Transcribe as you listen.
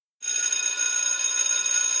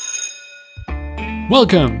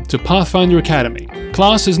Welcome to Pathfinder Academy.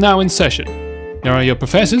 Class is now in session. Here are your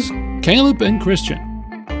professors, Caleb and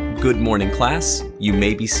Christian. Good morning, class. You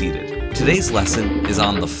may be seated. Today's lesson is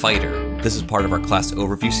on the fighter. This is part of our class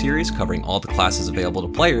overview series covering all the classes available to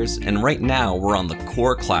players, and right now we're on the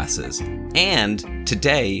core classes. And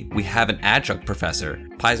today we have an adjunct professor,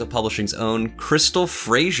 Paizo Publishing's own Crystal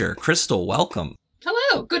Frazier. Crystal, welcome.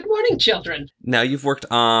 Hello, good morning, children. Now, you've worked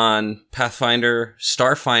on Pathfinder,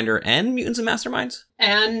 Starfinder, and Mutants and Masterminds?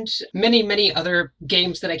 And many, many other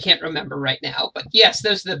games that I can't remember right now. But yes,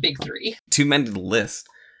 those are the big three. Too many to list.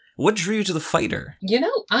 What drew you to the fighter? You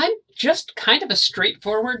know, I'm just kind of a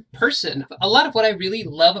straightforward person. A lot of what I really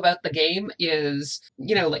love about the game is,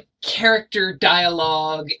 like character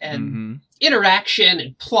dialogue and interaction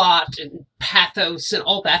and plot and pathos and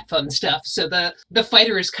all that fun stuff. So the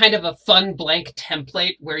fighter is kind of a fun blank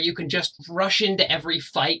template where you can just rush into every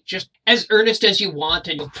fight just as earnest as you want,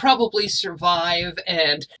 and you'll probably survive,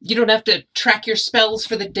 and you don't have to track your spells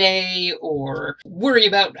for the day or worry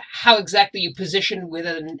about how exactly you position with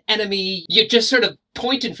an enemy. You just sort of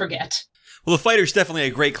point and forget. Well, the fighter's definitely a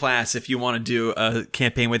great class if you want to do a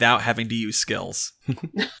campaign without having to use skills.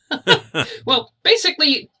 Well,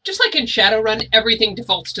 basically, just like in Shadowrun, everything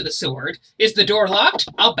defaults to the sword. Is the door locked?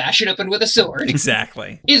 I'll bash it open with a sword.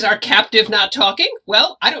 Exactly. Is our captive not talking?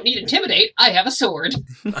 Well, I don't need Intimidate. I have a sword.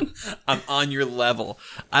 I'm on your level.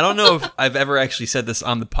 I don't know if I've ever actually said this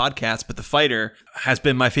on the podcast, but the fighter has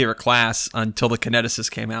been my favorite class until the Kineticist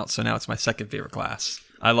came out, so now it's my second favorite class.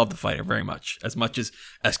 I love the fighter very much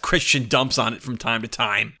as Christian dumps on it from time to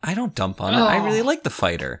time. I don't dump on it. I really like the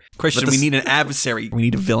fighter. Christian, we need an adversary. We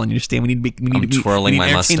need a villain. You understand? We need to twirling my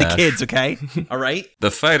entertain mustache. the kids. Okay, all right.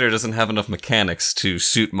 The fighter doesn't have enough mechanics to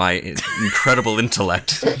suit my incredible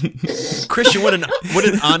intellect. Christian, what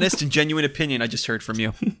an honest and genuine opinion I just heard from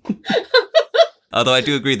you. Although I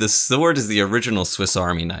do agree, the sword is the original Swiss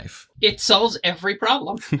Army knife. It solves every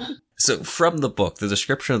problem. So from the book, the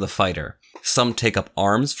description of the fighter: some take up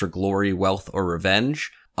arms for glory, wealth, or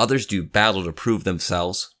revenge. Others do battle to prove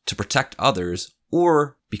themselves, to protect others,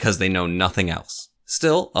 or because they know nothing else.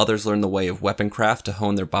 Still, others learn the way of weaponcraft to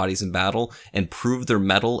hone their bodies in battle and prove their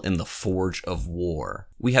mettle in the forge of war.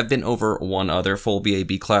 We have been over one other full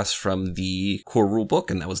BAB class from the core rulebook,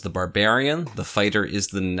 and that was the Barbarian. The fighter is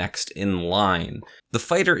the next in line. The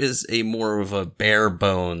fighter is a more of a bare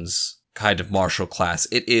bones kind of martial class.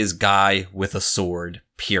 It is guy with a sword,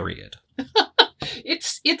 period.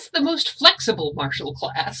 It's the most flexible martial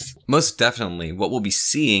class. Most definitely. What we'll be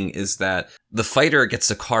seeing is that the fighter gets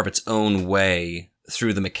to carve its own way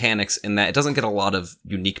through the mechanics, in that it doesn't get a lot of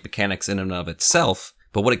unique mechanics in and of itself,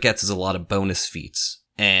 but what it gets is a lot of bonus feats.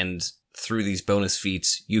 And through these bonus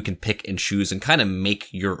feats, you can pick and choose and kind of make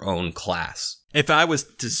your own class. If I was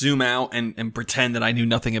to zoom out and pretend that I knew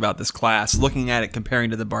nothing about this class, looking at it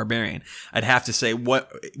comparing to the Barbarian, I'd have to say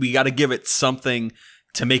we got to give it something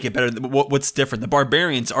to make it better. What's different? The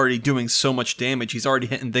Barbarian's already doing so much damage. He's already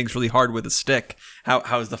hitting things really hard with a stick.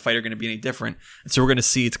 How is the fighter going to be any different? And so we're going to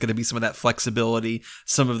see it's going to be some of that flexibility,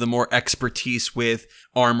 some of the more expertise with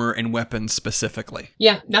armor and weapons specifically.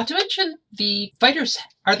 Yeah, not to mention the fighters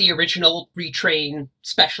are the original retrain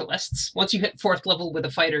specialists. Once you hit 4th level with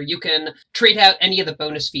a fighter, you can trade out any of the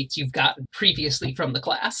bonus feats you've gotten previously from the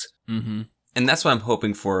class. Mm-hmm. And that's what I'm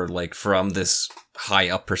hoping for, from this high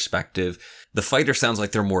up perspective. The fighter sounds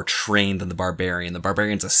like they're more trained than the Barbarian. The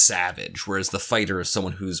Barbarian's a savage, whereas the fighter is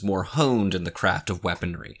someone who's more honed in the craft of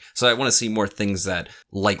weaponry. So I want to see more things that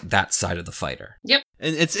light that side of the fighter. Yep.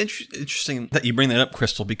 And it's interesting that you bring that up,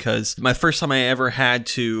 Crystal, because my first time I ever had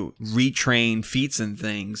to retrain feats and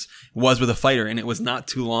things was with a fighter, and it was not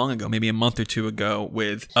too long ago, maybe a month or two ago,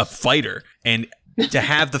 with a fighter. And to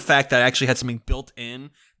have the fact that I actually had something built in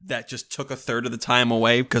that just took a third of the time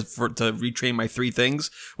away to retrain my 3 things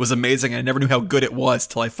was amazing. I never knew how good it was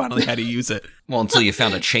till I finally had to use it. Well, until you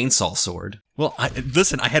found a chainsaw sword. Well, I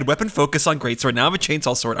had weapon focus on greatsword. Now I have a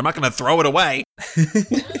chainsaw sword. I'm not going to throw it away.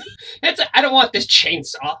 I don't want this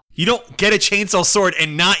chainsaw. You don't get a chainsaw sword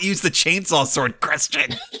and not use the chainsaw sword,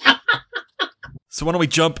 Christian. So why don't we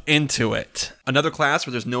jump into it? Another class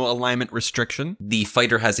where there's no alignment restriction. The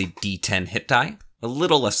fighter has a D10 hit die. A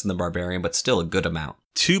little less than the Barbarian, but still a good amount.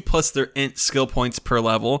 2 plus their int skill points per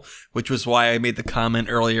level, which was why I made the comment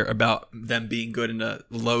earlier about them being good in a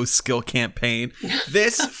low skill campaign.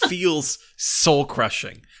 This feels soul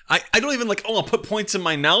crushing. I don't even I'll put points in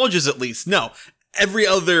my knowledges at least. No. Every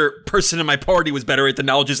other person in my party was better at the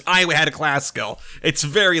knowledges. I had a class skill. It's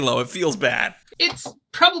very low. It feels bad. It's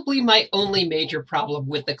probably my only major problem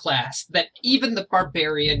with the class, that even the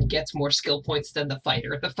barbarian gets more skill points than the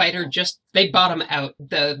fighter. The fighter they bottom out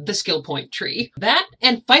the skill point tree. That,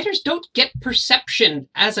 and fighters don't get perception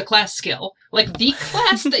as a class skill. Like, the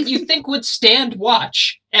class that you think would stand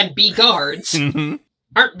watch and be guards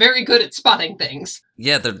aren't very good at spotting things.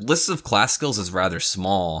 Yeah, the list of class skills is rather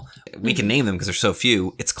small. We can name them because there's so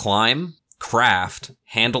few. It's climb, craft,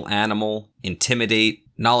 handle animal, intimidate,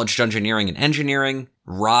 knowledge dungeoneering and engineering,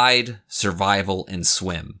 ride, survival, and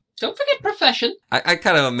swim. Don't forget profession. I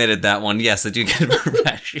kind of omitted that one. Yes, I do get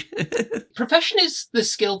profession. Profession is the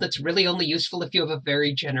skill that's really only useful if you have a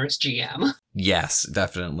very generous GM. Yes,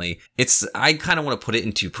 definitely. I kind of want to put it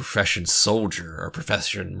into profession soldier or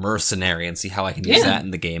profession mercenary and see how I can use that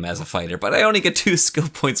in the game as a fighter. But I only get 2 skill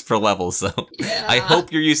points per level, so I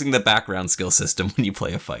hope you're using the background skill system when you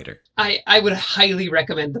play a fighter. I would highly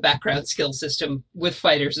recommend the background skill system with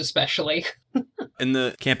fighters especially. In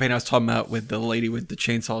the campaign I was talking about with the lady with the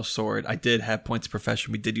chainsaw sword, I did have points of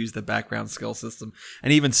profession. We did use the background skill system.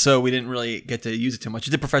 And even so, we didn't really get to use it too much.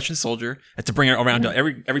 You did profession soldier. I had to bring it around to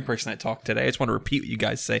every person I talked today. I just want to repeat what you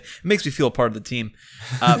guys say. It makes me feel a part of the team.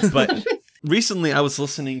 But recently, I was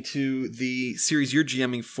listening to the series you're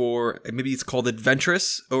GMing for, maybe it's called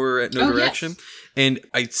Adventurous over at No Direction. Yes. And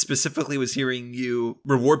I specifically was hearing you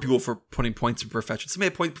reward people for putting points in profession. Somebody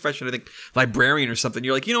had point in profession, I think librarian or something.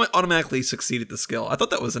 You're like, you know what, automatically succeed at the skill. I thought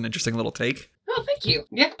that was an interesting little take. Oh, thank you.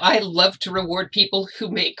 Yeah, I love to reward people who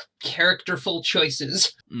make characterful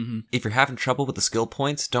choices. Mm-hmm. If you're having trouble with the skill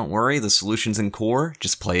points, don't worry. The solution's in core.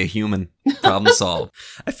 Just play a human. Problem solved.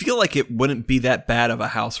 I feel like it wouldn't be that bad of a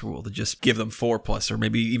house rule to just give them 4+ or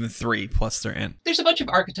maybe even 3+ their int. There's a bunch of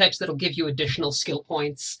archetypes that'll give you additional skill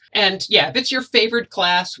points. And yeah, if it's your favored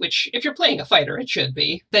class, which if you're playing a fighter, it should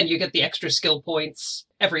be, then you get the extra skill points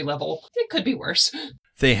every level. It could be worse.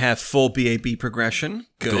 They have full BAB progression.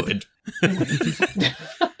 Good.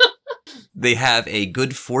 They have a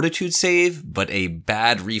good fortitude save, but a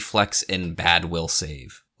bad reflex and bad will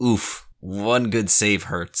save. Oof. One good save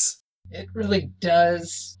hurts. It really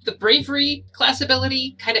does. The bravery class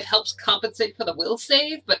ability kind of helps compensate for the will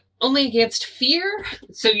save, but only against fear.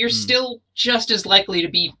 So you're still just as likely to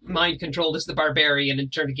be mind controlled as the barbarian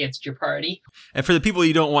and turn against your party. And for the people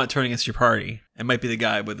you don't want turning against your party, it might be the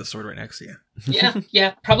guy with the sword right next to you.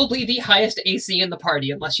 Yeah. Probably the highest AC in the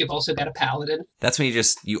party, unless you've also got a paladin. That's when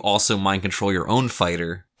you also mind control your own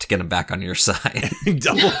fighter to get him back on your side.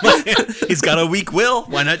 He's got a weak will.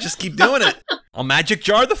 Why not just keep doing it? I'll magic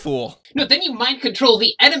jar the fool. No, then you mind control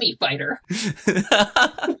the enemy fighter.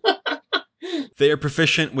 They are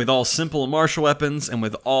proficient with all simple and martial weapons and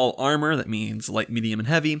with all armor. That means light, medium, and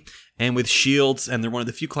heavy. And with shields, and they're one of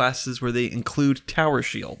the few classes where they include tower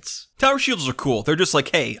shields. Tower shields are cool. They're just like,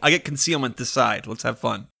 hey, I get concealment this side. Let's have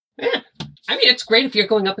fun. Yeah. I mean, it's great if you're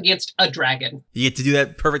going up against a dragon. You get to do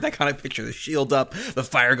that perfect iconic picture. The shield up, the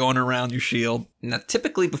fire going around your shield. Now,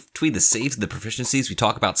 typically between the saves and the proficiencies, we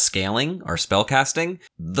talk about scaling or spellcasting.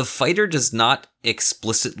 The fighter does not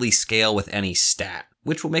explicitly scale with any stat,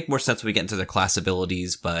 which will make more sense when we get into their class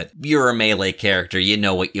abilities, but you're a melee character. You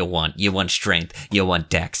know what you want. You want strength. You want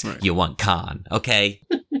dex. Right. You want con. Okay?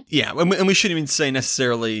 Yeah, and we shouldn't even say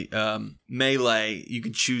necessarily melee. You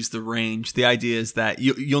can choose the range. The idea is that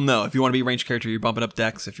you'll know if you want to be a ranged character, you're bumping up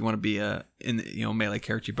dex. If you want to be a melee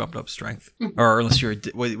character, you bump up strength. Or unless you're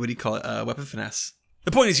what do you call it? Weapon finesse.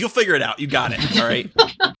 The point is, you'll figure it out. You got it. All right.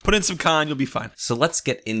 Put in some con, you'll be fine. So let's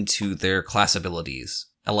get into their class abilities.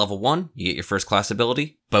 At level 1, you get your first class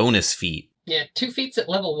ability, bonus feat. Yeah, 2 feats at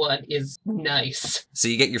level 1 is nice. So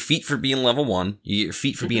you get your feat for being level 1, you get your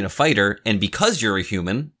feat for being a fighter, and because you're a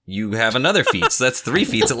human, you have another feat. So that's 3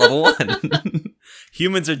 feats at level 1.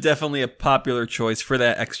 Humans are definitely a popular choice for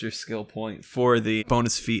that extra skill point for the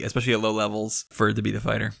bonus feat, especially at low levels, for to be the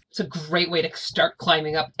fighter. It's a great way to start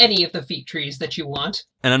climbing up any of the feat trees that you want.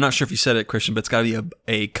 And I'm not sure if you said it, Christian, but it's got to be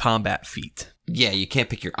a combat feat. Yeah, you can't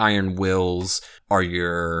pick your iron wills or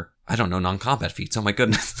your, non-combat feats. Oh my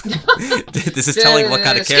goodness. This is telling what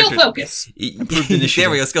kind of character. Skill focus. Improved initiative. There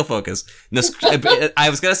we go, skill focus. No, I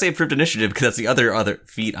was going to say improved initiative because that's the other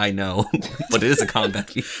feat I know, but it is a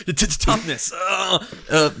combat feat. It's toughness.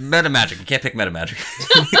 Meta magic. You can't pick meta magic.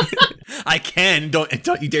 I can.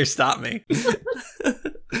 Don't you dare stop me.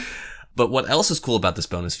 But what else is cool about this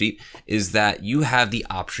bonus feat is that you have the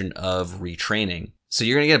option of retraining. So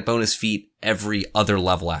you're going to get a bonus feat every other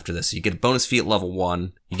level after this. So you get a bonus feat at level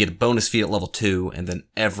 1, you get a bonus feat at level 2, and then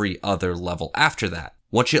every other level after that.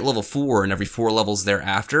 Once you hit level 4 and every 4 levels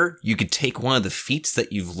thereafter, you could take one of the feats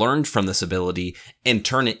that you've learned from this ability and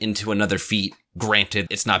turn it into another feat Granted,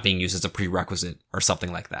 it's not being used as a prerequisite or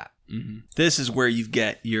something like that. Mm-hmm. This is where you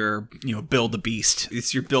get your, build a beast.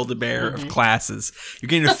 It's your build a bear of classes. You're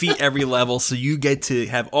getting to defeat every level, so you get to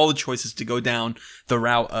have all the choices to go down the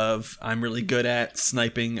route of I'm really good at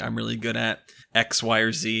sniping, I'm really good at X, Y,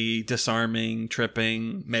 or Z, disarming,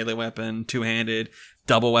 tripping, melee weapon, two-handed,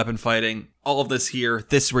 double weapon fighting. All of this here,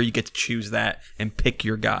 this is where you get to choose that and pick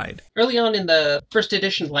your guide. Early on in the first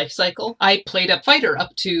edition life cycle, I played a fighter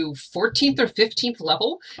up to 14th or 15th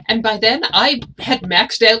level, and by then I had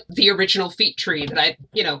maxed out the original feat tree that I,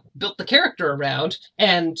 built the character around,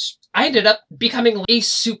 and I ended up becoming a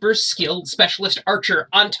super skilled specialist archer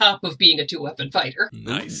on top of being a 2-weapon fighter.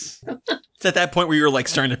 Nice. It's at that point where you're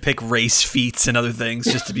starting to pick race feats and other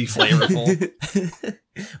things just to be flavorful.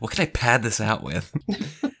 What can I pad this out with?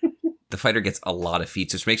 The fighter gets a lot of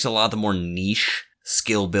feats, which makes a lot of the more niche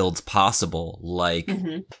skill builds possible. Like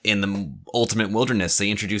in the Ultimate Wilderness, they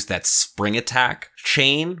introduced that spring attack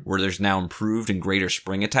chain where there's now improved and greater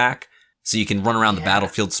spring attack. So you can run around the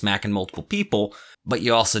battlefield smacking multiple people, but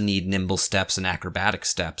you also need nimble steps and acrobatic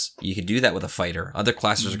steps. You can do that with a fighter. Other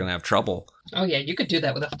classes are going to have trouble. Oh yeah, you could do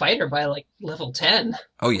that with a fighter by level 10.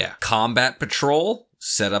 Oh yeah. Combat Patrol,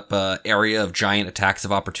 set up an area of giant attacks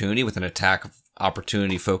of opportunity with an attack of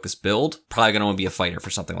opportunity focused build. Probably going to want to be a fighter for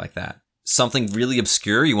something like that. Something really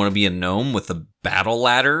obscure, you want to be a gnome with a battle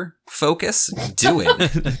ladder focus? Do it.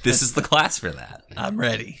 This is the class for that. I'm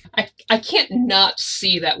ready. I can't not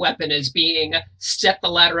see that weapon as being step the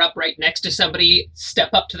ladder up right next to somebody, step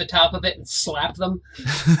up to the top of it, and slap them.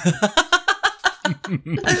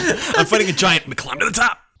 I'm fighting a giant and climb to the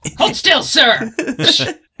top. Hold still, sir!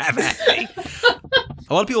 Have at me.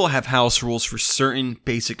 A lot of people have house rules for certain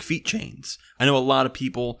basic feat chains. I know a lot of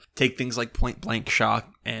people take things like Point Blank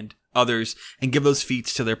Shock and others and give those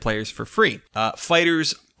feats to their players for free.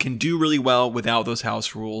 Fighters can do really well without those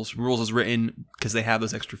house rules. Rules is written because they have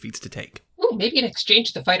those extra feats to take. Ooh, maybe in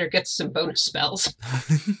exchange the fighter gets some bonus spells.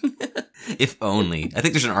 If only. I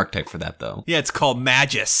think there's an archetype for that, though. Yeah, it's called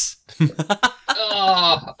Magus.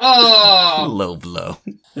 Oh! Low blow.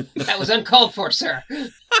 That was uncalled for, sir.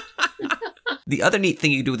 The other neat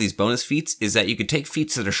thing you can do with these bonus feats is that you can take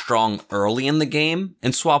feats that are strong early in the game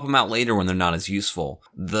and swap them out later when they're not as useful.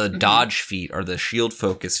 The dodge feat or the shield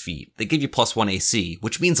focus feat, they give you +1 AC,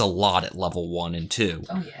 which means a lot at level 1 and 2.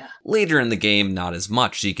 Oh, yeah. Later in the game, not as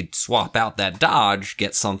much, so you could swap out that dodge,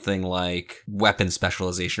 get something like weapon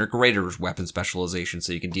specialization or greater weapon specialization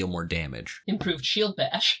so you can deal more damage. Improved shield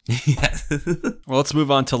bash. Yeah. Well, let's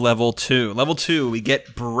move on to level 2. Level 2, we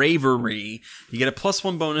get Bravery. You get a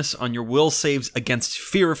 +1 bonus on your will saves against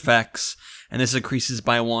fear effects, and this increases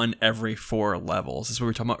by 1 every 4 levels. This is what we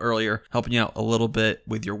were talking about earlier, helping you out a little bit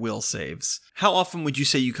with your will saves. How often would you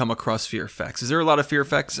say you come across fear effects? Is there a lot of fear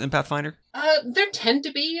effects in Pathfinder? There tend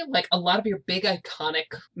to be, a lot of your big iconic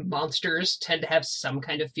monsters tend to have some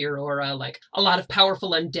kind of fear aura, like a lot of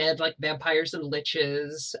powerful undead like vampires and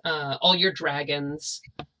liches, all your dragons.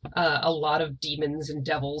 A lot of demons and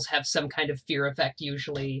devils have some kind of fear effect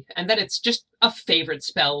usually, and then it's just a favorite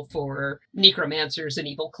spell for necromancers and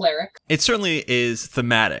evil cleric. It certainly is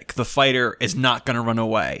thematic. The fighter is not going to run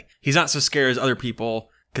away. He's not so scared as other people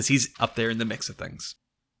because he's up there in the mix of things.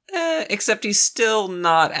 Except he's still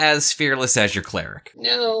not as fearless as your cleric.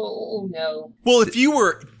 No. Well, if you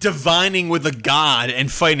were divining with a god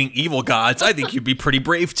and fighting evil gods, I think you'd be pretty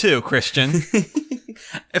brave too, Christian.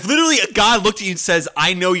 If literally a god looked at you and says,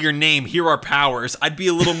 I know your name, here are powers, I'd be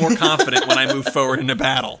a little more confident when I move forward into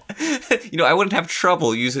battle. I wouldn't have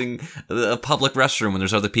trouble using a public restroom when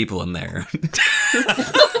there's other people in there.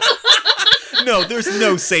 No, there's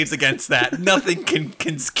no saves against that. Nothing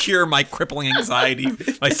can cure my crippling anxiety,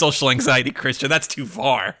 my social anxiety, Christian. That's too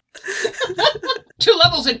far. 2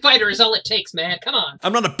 levels in fighter is all it takes, man. Come on.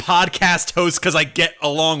 I'm not a podcast host because I get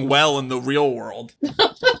along well in the real world.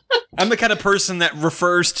 I'm the kind of person that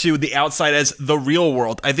refers to the outside as the real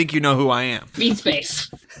world. I think you know who I am. Mean space.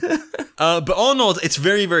 But all in all, it's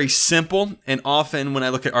very, very simple. And often when I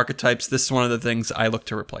look at archetypes, this is one of the things I look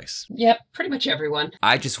to replace. Yep, pretty much everyone.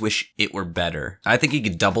 I just wish it were better. I think you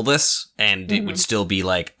could double this and it would still be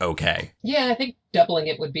okay. Yeah, I think doubling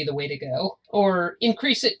it would be the way to go. Or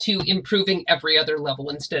increase it to improving every other level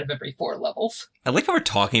instead of every 4 levels. I like how we're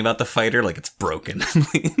talking about the fighter like it's broken.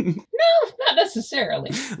 No, not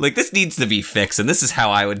necessarily. This needs to be fixed, and this is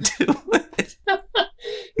how I would do it.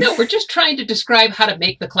 No, we're just trying to describe how to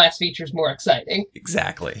make the class features more exciting.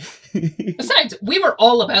 Exactly. Besides, we were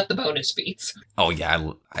all about the bonus feats. Oh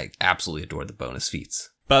yeah, I absolutely adore the bonus feats.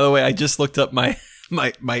 By the way, I just looked up my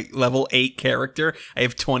level 8 character. I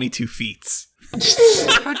have 22 feats.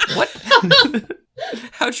 What?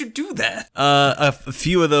 How'd you do that? A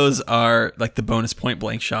few of those are like the bonus point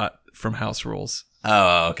blank shot from House Rules.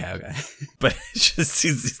 Oh, okay. But it's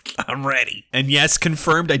just, I'm ready. And yes,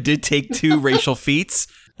 confirmed, I did take 2 racial feats.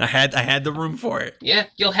 I had the room for it. Yeah,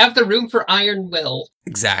 you'll have the room for Iron Will.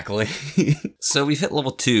 Exactly. So we've hit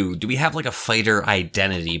level 2. Do we have like a fighter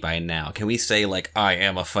identity by now? Can we say like, I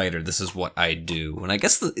am a fighter, this is what I do? And I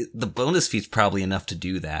guess the bonus feat's probably enough to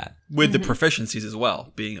do that. With the proficiencies as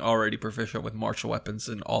well, being already proficient with martial weapons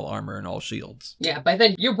and all armor and all shields. Yeah, by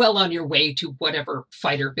then you're well on your way to whatever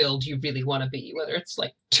fighter build you really want to be, whether it's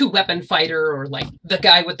like 2-weapon fighter or like the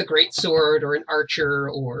guy with the great sword or an archer,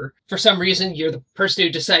 or for some reason you're the person who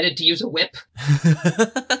decided to use a whip.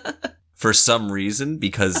 For some reason,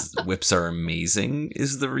 because whips are amazing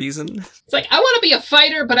is the reason. It's like, I want to be a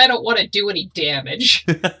fighter, but I don't want to do any damage.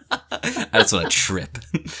 I just want to trip.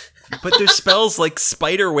 But there's spells like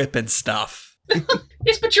Spider Whip and stuff.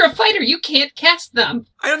 Yes, but you're a fighter. You can't cast them.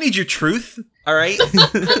 I don't need your truth, all right?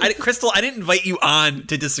 Crystal, I didn't invite you on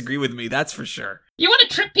to disagree with me, that's for sure. You want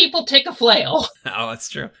to trick people, take a flail. Oh, that's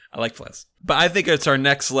true. I like flails. But I think it's our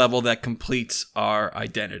next level that completes our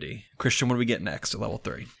identity. Christian, what do we get next at level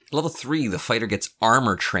 3? Level 3, the fighter gets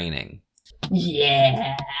armor training.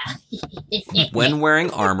 Yeah. When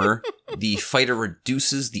wearing armor, the fighter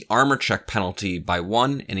reduces the armor check penalty by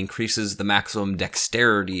 1 and increases the maximum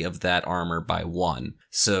dexterity of that armor by 1.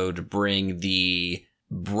 So to bring the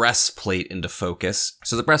breastplate into focus.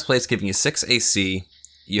 So the breastplate's giving you 6 AC.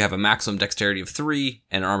 You have a maximum dexterity of 3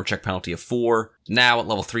 and an armor check penalty of 4. Now at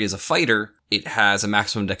level 3 as a fighter, it has a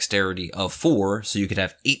maximum dexterity of 4, so you could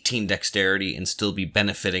have 18 dexterity and still be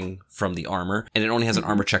benefiting from the armor, and it only has an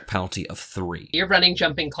armor check penalty of 3. You're running,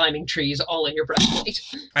 jumping, climbing trees all in your breastplate.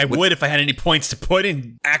 I would if I had any points to put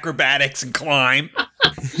in acrobatics and climb.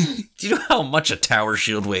 Do you know how much a tower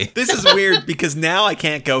shield weighs? This is weird because now I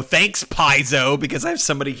can't go, thanks, Paizo, because I have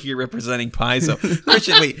somebody here representing Paizo.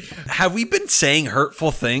 Christian, wait, have we been saying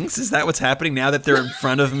hurtful things? Is that what's happening now that they're in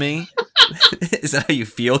front of me? Is that how you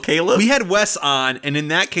feel, Caleb? We had Wes on, and in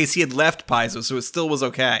that case, he had left Paizo, so it still was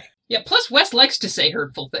okay. Yeah, plus Wes likes to say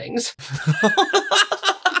hurtful things.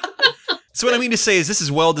 So what I mean to say is this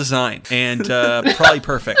is well designed and probably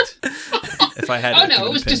perfect. If I had Oh no,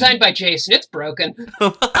 it was designed by Jason. It's broken.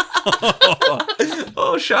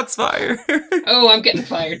 Oh, shots fired. Oh, I'm getting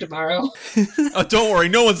fired tomorrow. Oh, don't worry,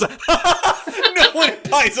 no one at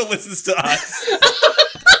Paizo listens to us.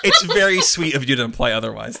 It's very sweet of you to imply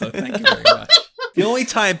otherwise, though. Thank you very much. The only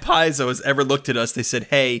time Paizo has ever looked at us, they said,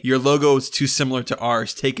 hey, your logo is too similar to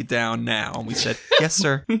ours. Take it down now. And we said, yes,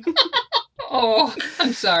 sir. Oh,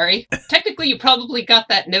 I'm sorry. Technically, you probably got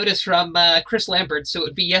that notice from Chris Lambert, so it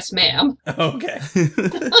would be yes, ma'am. Okay.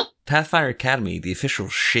 Pathfinder Academy, the official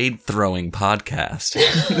shade-throwing podcast.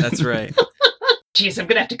 That's right. Jeez, I'm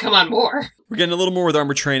going to have to come on more. We're getting a little more with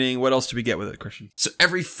armor training. What else do we get with it, Christian? So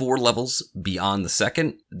every 4 levels beyond the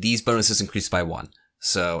second, these bonuses increase by 1.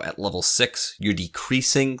 So at level 6, you're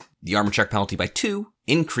decreasing the armor check penalty by 2,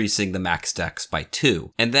 increasing the max dex by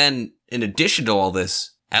 2. And then, in addition to all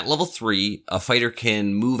this, at level 3, a fighter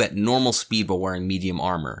can move at normal speed while wearing medium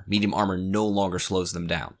armor. Medium armor no longer slows them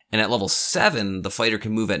down. And at level 7, the fighter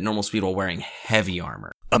can move at normal speed while wearing heavy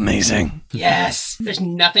armor. Amazing. Yes, there's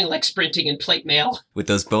nothing like sprinting in plate mail. With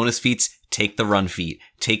those bonus feats, take the run feat.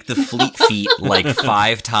 Take the fleet feat like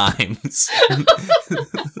 5 times.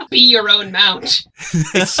 Be your own mount.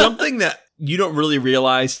 It's something that you don't really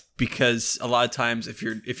realize because a lot of times if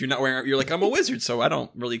you're not wearing, you're like, I'm a wizard, so I don't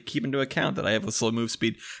really keep into account that I have a slow move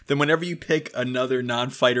speed. Then whenever you pick another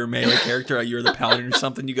non-fighter melee character, you're the paladin or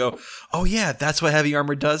something, you go, oh yeah, that's what heavy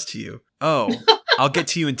armor does to you. Oh, I'll get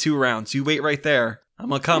to you in 2 rounds. You wait right there.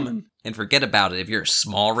 I'm a-coming. And forget about it. If you're a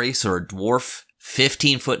small race or a dwarf,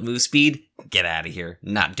 15-foot move speed, get out of here.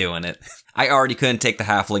 Not doing it. I already couldn't take the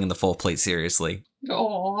halfling and the full plate seriously.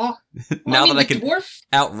 Aww. Now that I can dwarf,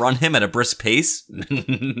 outrun him at a brisk pace.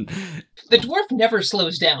 the dwarf never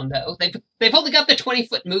slows down, though. They've only got the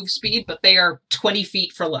 20-foot move speed, but they are 20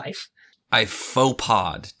 feet for life. I faux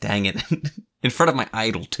pod, dang it. In front of my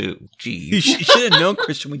idol, too. Jeez. You should have known,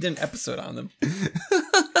 Christian. We did an episode on them.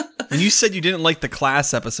 And you said you didn't like the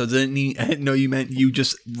class episodes. I didn't know you meant you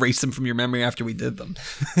just erased them from your memory after we did them.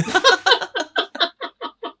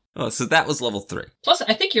 Oh, so that was level 3. Plus,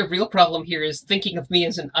 I think your real problem here is thinking of me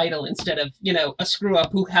as an idol instead of, a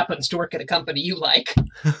screw-up who happens to work at a company you like.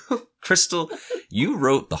 Crystal, you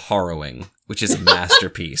wrote The Harrowing, which is a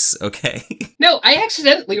masterpiece, okay? No, I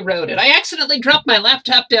accidentally wrote it. I accidentally dropped my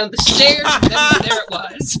laptop down the stairs, and there it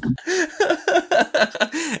was.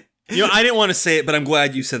 I didn't want to say it, but I'm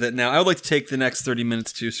glad you said that now. I would like to take the next 30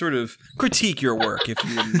 minutes to sort of critique your work, if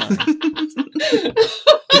you wouldn't mind.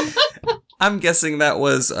 I'm guessing that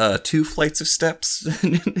was 2 flights of steps.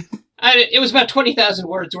 It was about 20,000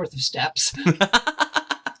 words worth of steps.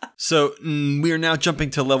 So we are now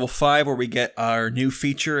jumping to level 5 where we get our new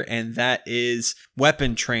feature, and that is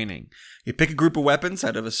weapon training. You pick a group of weapons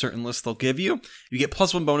out of a certain list they'll give you. You get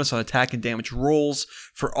 +1 bonus on attack and damage rolls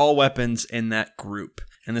for all weapons in that group.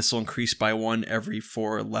 And this will increase by 1 every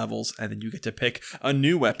 4 levels, and then you get to pick a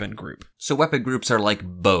new weapon group. So weapon groups are like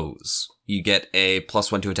bows. You get a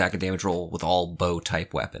 +1 to attack and damage roll with all bow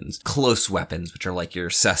type weapons. Close weapons, which are like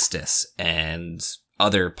your cestus and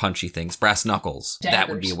other punchy things. Brass knuckles. Daggers. That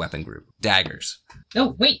would be a weapon group. Daggers.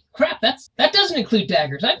 Oh, wait, crap, that doesn't include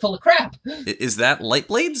daggers. I'm full of crap. Is that light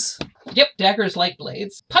blades? Yep, daggers like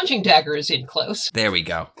blades. Punching dagger is in close. There we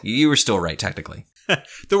go. You were still right, technically.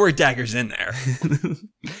 There were daggers in there.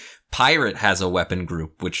 Pirate has a weapon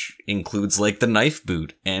group, which includes like the knife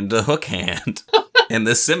boot and the hook hand and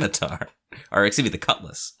the scimitar. Or excuse me, the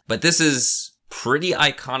cutlass. But this is pretty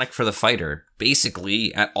iconic for the fighter.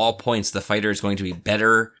 Basically, at all points, the fighter is going to be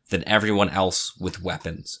better than everyone else with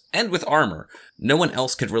weapons and with armor. No one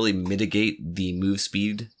else could really mitigate the move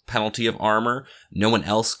speed penalty of armor. No one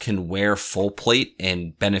else can wear full plate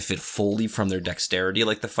and benefit fully from their dexterity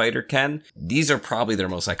like the fighter can. These are probably their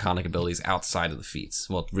most iconic abilities outside of the feats.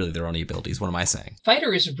 Well, really their only abilities. What am I saying?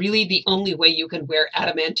 Fighter is really the only way you can wear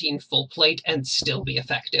adamantine full plate and still be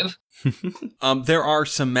effective. There are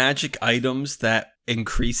some magic items that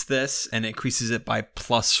increase this, and it increases it by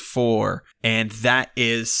 +4, and that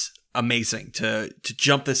is amazing to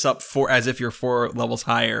jump this up as if you're 4 levels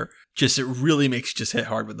higher. Just it really makes you just hit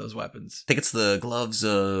hard with those weapons. I think it's the gloves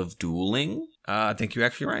of dueling. I think you're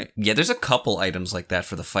actually right. Yeah, there's a couple items like that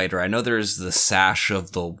for the fighter. I know there's the sash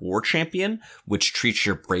of the war champion, which treats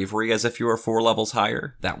your bravery as if you were 4 levels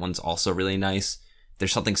higher. That one's also really nice.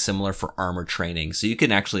 There's something similar for armor training, so you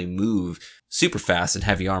can actually move super fast in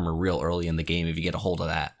heavy armor real early in the game if you get a hold of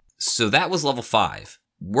that. So that was level 5.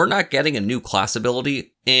 We're not getting a new class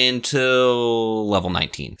ability until level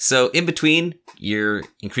 19. So in between, you're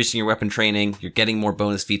increasing your weapon training, you're getting more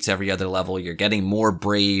bonus feats every other level, you're getting more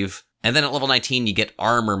brave, and then at level 19, you get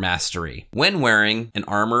armor mastery. When wearing an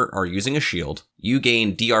armor or using a shield, you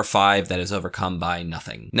gain DR5 that is overcome by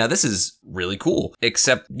nothing. Now this is really cool,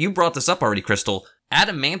 except you brought this up already, Crystal.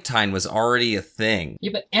 Adamantine was already a thing.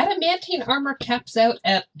 Yeah, but adamantine armor caps out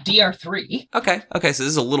at DR3. Okay, so this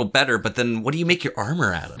is a little better, but then what do you make your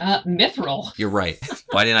armor out of? Mithril. You're right.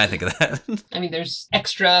 Why didn't I think of that? I mean, there's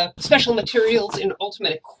extra special materials in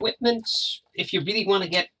ultimate equipment if you really want to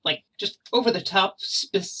get, like, just over-the-top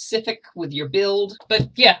specific with your build. But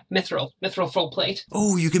yeah, mithril full plate.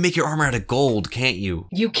 Oh, you can make your armor out of gold, can't you?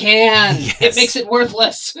 You can! Yes. It makes it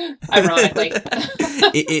worthless, ironically.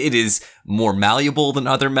 It is more malleable than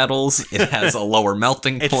other metals. It has a lower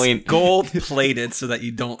melting point. It's gold-plated so that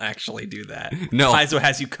you don't actually do that. No. Paizo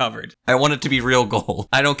has you covered. I want it to be real gold.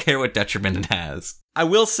 I don't care what detriment it has. I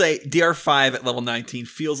will say DR5 at level 19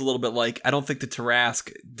 feels a little bit like, I don't think the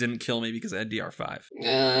Tarask didn't kill me because I had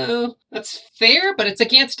DR5. That's fair, but it's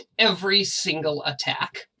against every single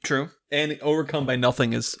attack. True. And overcome by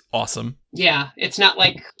nothing is awesome. Yeah, it's not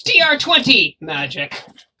like DR20 magic.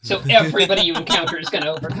 So everybody you encounter is going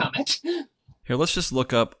to overcome it. Here, let's just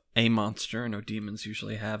look up a monster. I know demons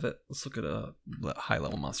usually have it. Let's look at a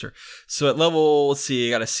high-level monster. So at level, let's see,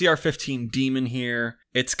 I got a CR15 demon here.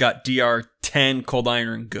 It's got DR10, cold iron,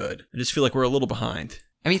 and good. I just feel like we're a little behind.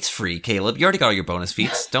 I mean, it's free, Caleb. You already got all your bonus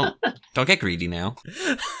feats. Don't get greedy now.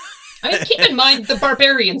 I mean, keep in mind, the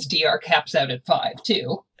Barbarian's DR caps out at 5,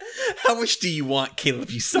 too. How much do you want, Caleb,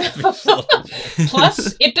 you selfish little...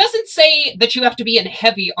 Plus, it doesn't say that you have to be in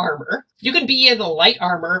heavy armor. You can be in light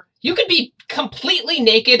armor. You can be completely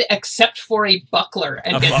naked except for a buckler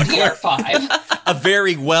and get DR5. A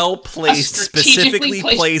very well-placed, specifically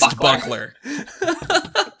placed buckler.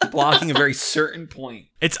 Blocking a very certain point.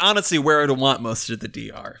 It's honestly where I'd want most of the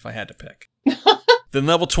DR, if I had to pick. Then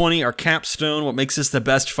level 20, our capstone, what makes this the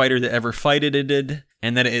best fighter that ever fighted,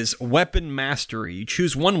 and that is weapon mastery. You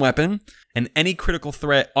choose one weapon, and any critical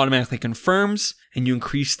threat automatically confirms, and you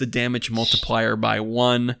increase the damage multiplier by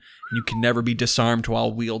 1. You can never be disarmed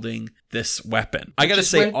while wielding this weapon. I gotta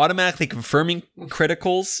say, automatically confirming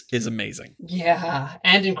criticals is amazing. Yeah,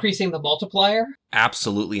 and increasing the multiplier.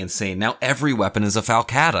 Absolutely insane. Now every weapon is a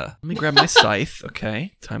Falcata. Let me grab my scythe.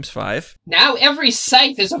 Okay, times 5. Now every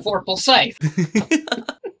scythe is a Vorpal scythe.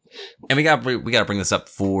 And we gotta bring this up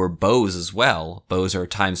for bows as well. Bows are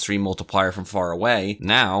 ×3 multiplier from far away.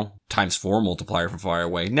 Now ×4 multiplier from far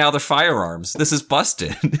away. Now they're firearms. This is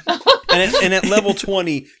busted. And at level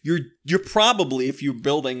 20, you're probably, if you're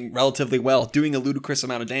building relatively well, doing a ludicrous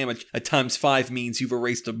amount of damage. At times 5 means you've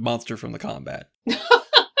erased a monster from the combat.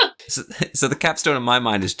 So the capstone in my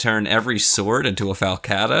mind is turn every sword into a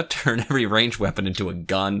Falcata, turn every ranged weapon into a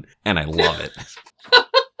gun, and I love it.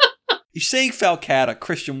 You're saying Falcata.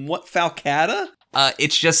 Christian, what Falcata?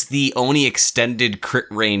 It's just the only extended crit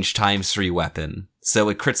range ×3 weapon. So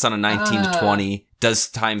it crits on a 19 to 20, does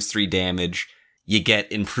 ×3 damage. You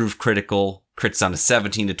get improved critical, crits on a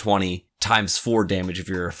 17 to 20, ×4 damage if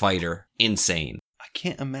you're a fighter. Insane. I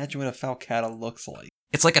can't imagine what a Falcata looks like.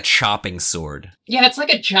 It's like a chopping sword. Yeah, it's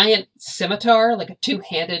like a giant scimitar, like a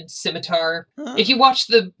two-handed scimitar. If you watch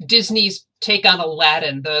the Disney's take on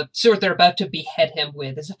Aladdin, the sword they're about to behead him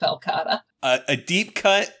with is a Falcata. A deep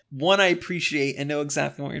cut, one I appreciate and know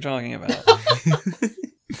exactly what you're talking about.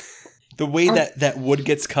 The way that wood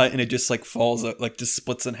gets cut and it just like falls, like just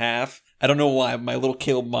splits in half. I don't know why my little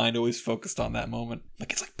Caleb mind always focused on that moment.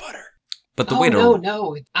 Like it's like butter. But the way to...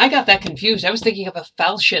 No. I got that confused. I was thinking of a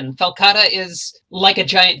falchion. Falcata is like a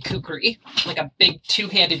giant kukri, like a big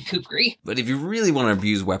two-handed kukri. But if you really want to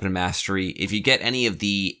abuse weapon mastery, if you get any of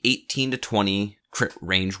the 18 to 20 crit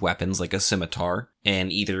range weapons like a scimitar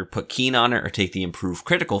and either put keen on it or take the improved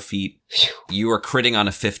critical feat, you are critting on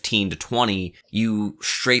a 15 to 20, you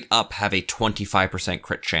straight up have a 25%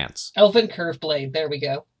 crit chance. Elven Curve Blade, there we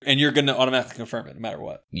go. And you're going to automatically confirm it no matter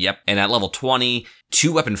what. Yep. And at level 20,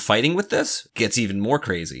 2-weapon fighting with this gets even more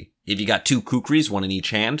crazy. If you got 2 kukris, one in each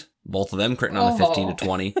hand, both of them critting on the 15 to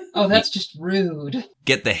 20. Oh, that's just rude.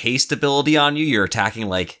 Get the haste ability on you, you're attacking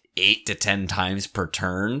like 8 to 10 times per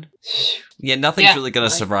turn. Yeah, nothing's really going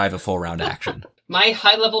to survive a full round action. My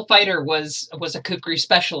high-level fighter was a kukri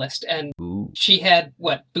specialist, and she had,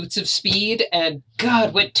 boots of speed, and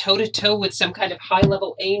God, went toe-to-toe with some kind of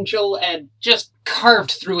high-level angel, and just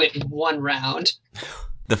carved through it in one round.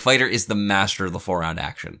 The fighter is the master of the full round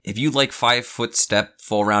action. If you like 5-foot step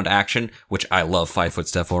full round action, which I love 5-foot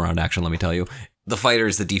step full round action, let me tell you, the fighter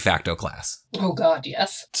is the de facto class. Oh God,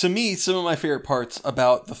 yes. To me, some of my favorite parts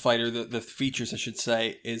about the fighter, the features I should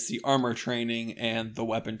say, is the armor training and the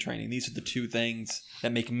weapon training. These are the two things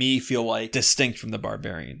that make me feel like distinct from the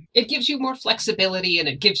barbarian. It gives you more flexibility and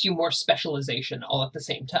it gives you more specialization all at the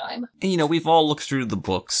same time. And we've all looked through the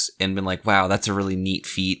books and been like, wow, that's a really neat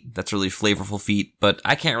feat. That's a really flavorful feat, but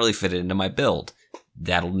I can't really fit it into my build.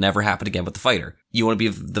 That'll never happen again with the fighter. You want to be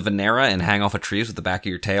the Venera and hang off of trees with the back of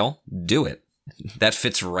your tail? Do it. That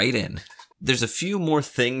fits right in. There's a few more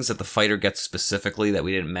things that the fighter gets specifically that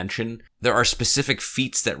we didn't mention. There are specific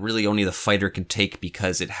feats that really only the fighter can take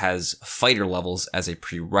because it has fighter levels as a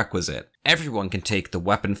prerequisite. Everyone can take the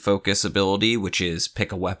weapon focus ability, which is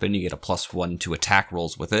pick a weapon, you get a +1 to attack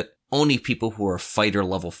rolls with it. Only people who are fighter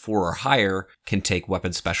level 4 or higher can take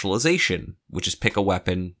weapon specialization, which is pick a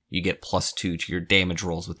weapon, you get +2 to your damage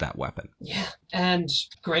rolls with that weapon. Yeah, and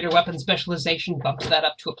greater weapon specialization bumps that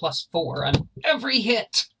up to a +4 on every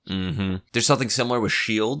hit. Mm-hmm. There's something similar with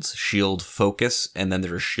shields, shield focus, and then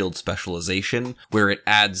there's shield specialization, where it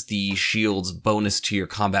adds the shield's bonus to your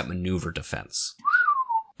combat maneuver defense.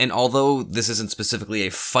 And although this isn't specifically a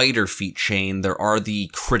fighter feat chain, there are the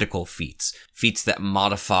critical feats. Feats that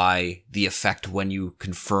modify the effect when you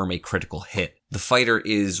confirm a critical hit. The fighter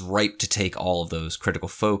is ripe to take all of those. Critical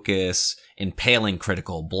focus, impaling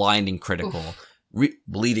critical, blinding critical,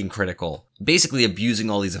 bleeding critical. Basically abusing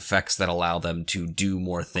all these effects that allow them to do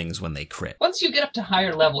more things when they crit. Once you get up to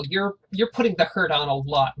higher level, you're putting the hurt on a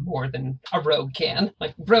lot more than a rogue can.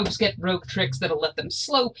 Like, rogues get rogue tricks that'll let them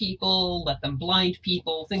slow people, let them blind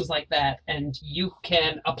people, things like that, and you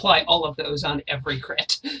can apply all of those on every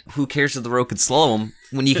crit. Who cares if the rogue can slow them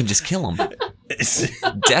when you can just kill them?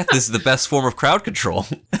 Death is the best form of crowd control.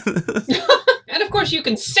 And of course you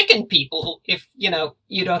can sicken people if,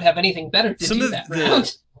 you don't have anything better to do that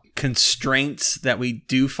round. Constraints that we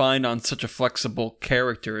do find on such a flexible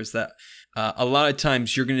character is that a lot of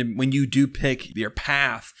times when you do pick your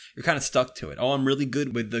path, you're kind of stuck to it. Oh, I'm really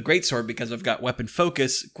good with the greatsword because I've got weapon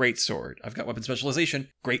focus, greatsword. I've got weapon specialization,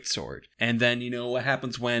 greatsword. And then what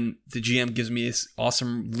happens when the GM gives me this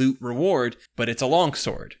awesome loot reward, but it's a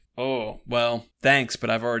longsword. Oh, well, thanks, but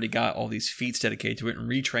I've already got all these feats dedicated to it, and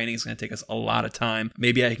retraining is going to take us a lot of time.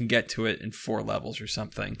 Maybe I can get to it in 4 levels or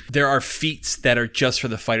something. There are feats that are just for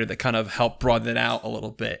the fighter that kind of help broaden it out a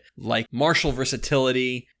little bit, like martial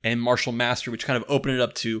versatility and martial mastery, which kind of open it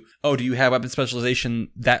up to, oh, do you have weapon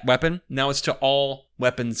specialization, that weapon? Now it's to all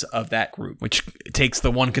weapons of that group, which takes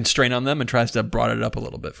the one constraint on them and tries to broaden it up a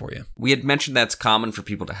little bit for you. We had mentioned that's common for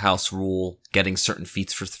people to house rule, getting certain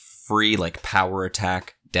feats for free, like power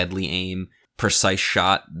attack, deadly aim, precise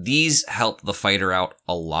shot. These help the fighter out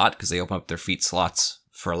a lot because they open up their feat slots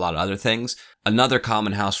for a lot of other things. Another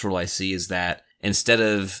common house rule I see is that instead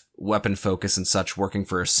of weapon focus and such working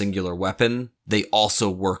for a singular weapon, they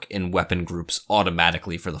also work in weapon groups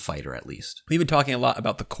automatically for the fighter, at least. We've been talking a lot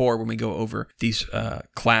about the core when we go over these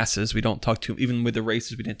classes. We don't talk even with the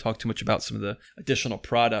races, we didn't talk too much about some of the additional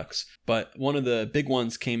products. But one of the big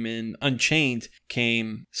ones came in, Unchained,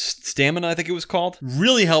 came Stamina, I think it was called.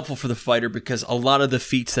 Really helpful for the fighter because a lot of the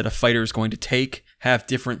feats that a fighter is going to take have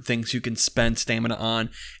different things you can spend stamina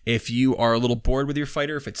on. If you are a little bored with your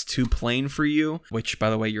fighter, if it's too plain for you, which,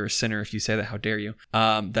 by the way, you're a sinner if you say that, how dare you.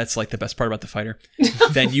 That's like the best part about the fighter.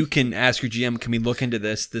 Then you can ask your GM, can we look into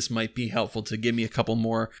this? This might be helpful to give me a couple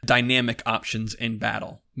more dynamic options in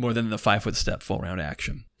battle, more than the 5-foot step full round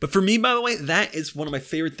action. But for me, by the way, that is one of my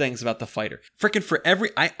favorite things about the fighter. Freaking for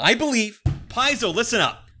every, I believe, Paizo, listen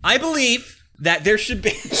up. I believe that there should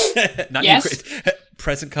be, not yes. you,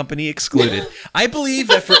 present company excluded. I believe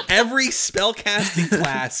that for every spellcasting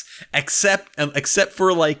class, except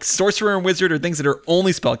for like sorcerer and wizard or things that are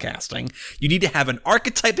only spellcasting, you need to have an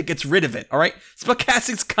archetype that gets rid of it. All right,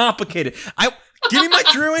 spellcasting's complicated. Give me my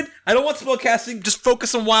druid. I don't want spellcasting. Just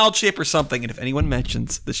focus on wild shape or something. And if anyone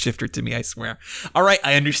mentions the shifter to me, I swear. All right,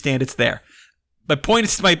 I understand it's there. My point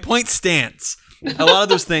stands. A lot of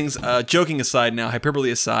those things, joking aside now, hyperbole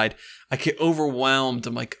aside, I get overwhelmed.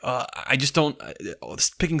 I'm like, I just don't,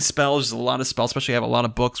 picking spells, there's a lot of spells, especially I have a lot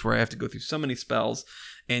of books where I have to go through so many spells.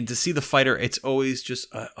 And to see the fighter, it's always just,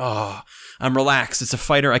 I'm relaxed. It's a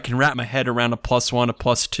fighter. I can wrap my head around a +1, a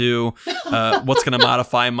 +2. What's going to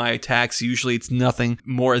modify my attacks? Usually it's nothing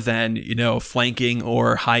more than, flanking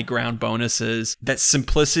or high ground bonuses. That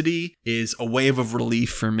simplicity is a wave of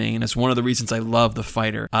relief for me. And it's one of the reasons I love the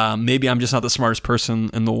fighter. Maybe I'm just not the smartest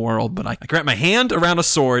person in the world, but I can wrap my hand around a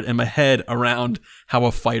sword and my head around how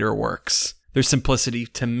a fighter works. Their simplicity,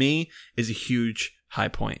 to me, is a huge high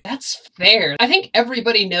point. That's fair. I think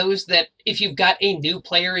everybody knows that if you've got a new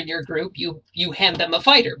player in your group, you hand them a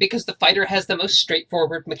fighter because the fighter has the most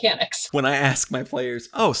straightforward mechanics. When I ask my players,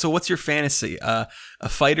 so what's your fantasy? A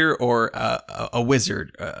fighter or a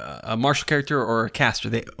wizard? A martial character or a caster?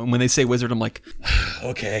 When they say wizard, I'm like,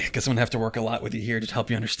 okay, I guess I'm going to have to work a lot with you here to help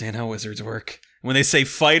you understand how wizards work. When they say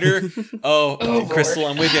fighter, Crystal,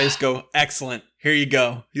 I'm with you. I just go, excellent. Here you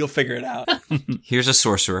go. You'll figure it out. Here's a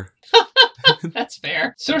sorcerer. That's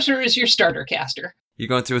fair. Sorcerer is your starter caster. You're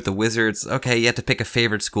going through with the wizards. Okay, you have to pick a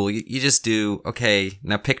favorite school. You just do, okay,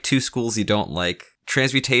 now pick 2 schools you don't like.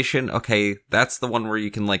 Transmutation, okay, that's the one where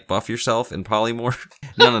you can buff yourself in polymorph.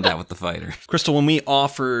 None of that with the fighter. Crystal, when we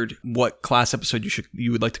offered what class episode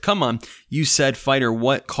you would like to come on, you said fighter.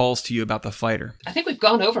 What calls to you about the fighter? I think we've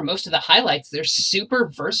gone over most of the highlights. They're super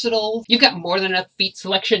versatile. You've got more than enough feat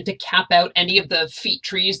selection to cap out any of the feat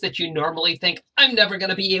trees that you normally think, I'm never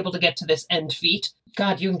going to be able to get to this end feat.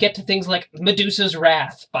 God, you can get to things like Medusa's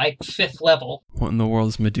Wrath by 5th level. What in the world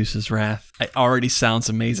is Medusa's Wrath? It already sounds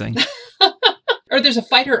amazing. Or there's a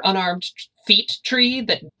fighter unarmed feat tree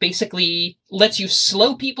that basically lets you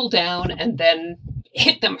slow people down and then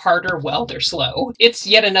hit them harder while they're slow. It's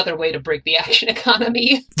yet another way to break the action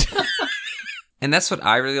economy. And that's what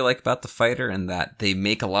I really like about the fighter, and that they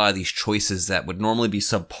make a lot of these choices that would normally be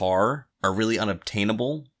subpar are really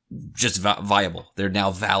unobtainable, just viable. They're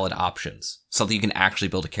now valid options. Something you can actually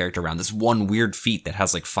build a character around. This one weird feat that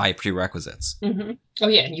has 5 prerequisites. Mm-hmm. Oh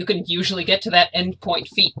yeah, and you can usually get to that endpoint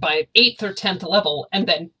feat by 8th or 10th level and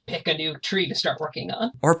then pick a new tree to start working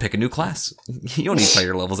on. Or pick a new class. You don't need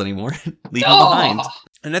fighter levels anymore. Leave them behind.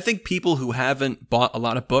 And I think people who haven't bought a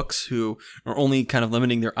lot of books, who are only kind of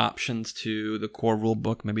limiting their options to the core rule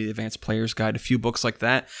book, maybe the Advanced Player's Guide, a few books like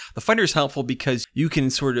that, the fighter is helpful because you can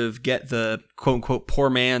sort of get the quote-unquote poor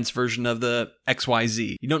man's version of the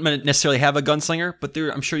XYZ. You don't necessarily have a gunslinger, but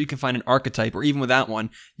I'm sure you can find an archetype, or even without one,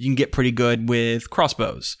 you can get pretty good with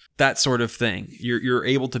crossbows. That sort of thing. You're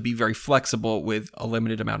able to be very flexible with a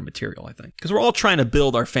limited amount of material, I think. Because we're all trying to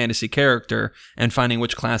build our fantasy character, and finding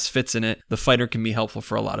which class fits in it, the fighter can be helpful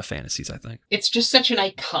for a lot of fantasies, I think. It's just such an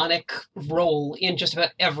iconic role in just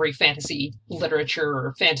about every fantasy literature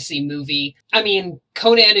or fantasy movie. I mean,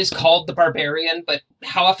 Conan is called the barbarian, but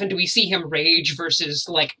how often do we see him rage versus,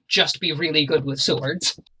 just be really good with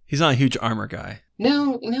swords? He's not a huge armor guy.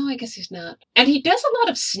 No, I guess he's not. And he does a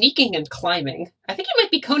lot of sneaking and climbing. I think he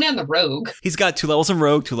might be Conan the Rogue. He's got 2 levels in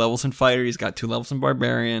Rogue, 2 levels in Fighter. He's got 2 levels in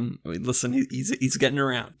Barbarian. I mean, listen, he's getting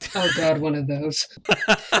around. Oh God, one of those.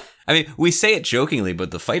 I mean, we say it jokingly,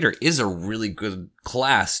 but the fighter is a really good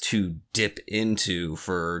class to dip into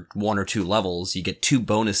for 1 or 2 levels. You get 2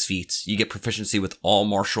 bonus feats. You get proficiency with all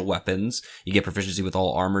martial weapons. You get proficiency with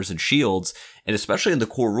all armors and shields. And especially in the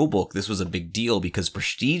core rulebook, this was a big deal because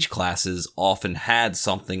prestige classes often had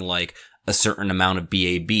something like a certain amount of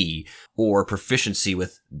BAB or proficiency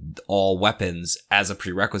with all weapons as a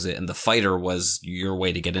prerequisite, and the fighter was your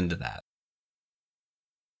way to get into that.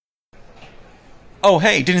 Oh,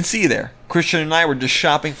 hey, didn't see you there. Christian and I were just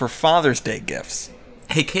shopping for Father's Day gifts.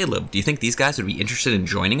 Hey Caleb, do you think these guys would be interested in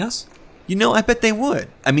joining us? You know, I bet they would.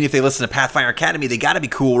 I mean, if they listen to Pathfinder Academy, they gotta be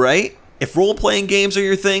cool, right? If role-playing games are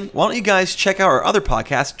your thing, why don't you guys check out our other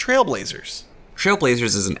podcast, Trailblazers?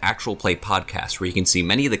 Trailblazers is an actual play podcast where you can see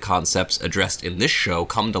many of the concepts addressed in this show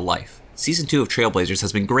come to life. Season 2 of Trailblazers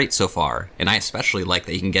has been great so far, and I especially like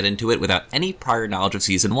that you can get into it without any prior knowledge of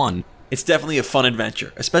Season 1. It's definitely a fun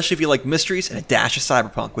adventure, especially if you like mysteries and a dash of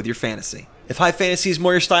cyberpunk with your fantasy. If high fantasy is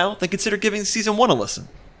more your style, then consider giving Season 1 a listen.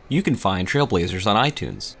 You can find Trailblazers on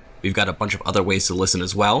iTunes. We've got a bunch of other ways to listen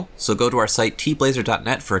as well, so go to our site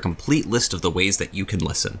tblazer.net for a complete list of the ways that you can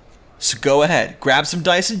listen. So go ahead, grab some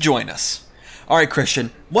dice and join us. Alright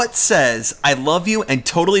Christian, what says I love you and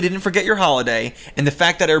totally didn't forget your holiday, and the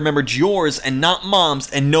fact that I remembered yours and not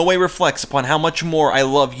Mom's in no way reflects upon how much more I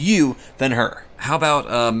love you than her? How about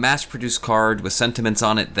a mass-produced card with sentiments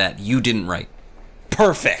on it that you didn't write?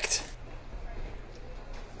 Perfect!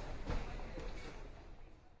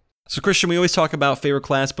 So Christian, we always talk about favorite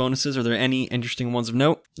class bonuses. Are there any interesting ones of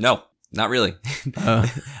note? No, not really.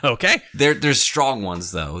 Okay. There's strong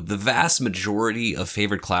ones, though. The vast majority of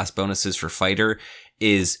favorite class bonuses for fighter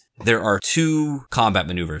is there are 2 combat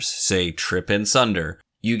maneuvers, say Trip and Sunder.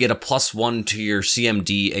 You get a +1 to your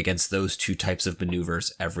CMD against those 2 types of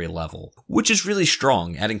maneuvers every level, which is really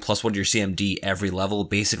strong. Adding +1 to your CMD every level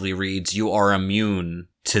basically reads you are immune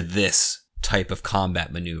to this type of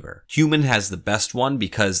combat maneuver. Human has the best one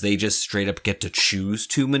because they just straight up get to choose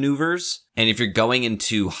 2 maneuvers. And if you're going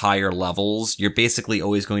into higher levels, you're basically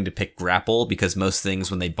always going to pick grapple because most things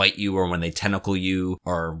when they bite you or when they tentacle you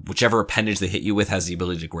or whichever appendage they hit you with has the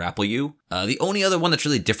ability to grapple you. The only other one that's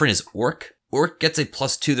really different is Orc. Orc gets a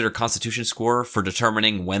 +2 to their constitution score for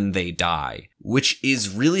determining when they die, which is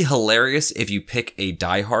really hilarious if you pick a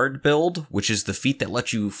Die Hard build, which is the feat that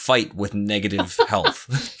lets you fight with negative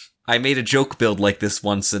health. I made a joke build like this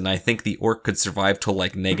once, and I think the Orc could survive till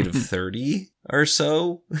like -30 or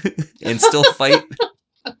so and still fight.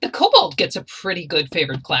 The Kobold gets a pretty good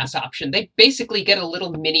favored class option. They basically get a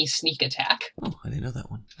little mini sneak attack. Oh, I didn't know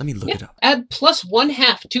that one. Let me look it up. Add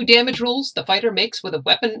 +1/2 to damage rolls the fighter makes with a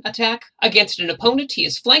weapon attack against an opponent he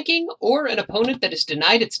is flanking or an opponent that is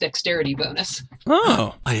denied its dexterity bonus.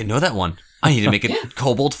 Oh. I didn't know that one. I need to make a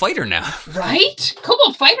Kobold fighter now. Right?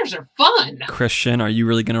 Kobold fighters are fun. Christian, are you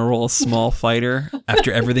really going to roll a small fighter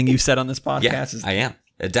after everything you've said on this podcast? Yeah, I am.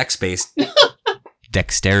 A dex-based,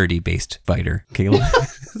 dexterity-based fighter, Caleb.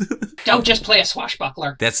 Don't just play a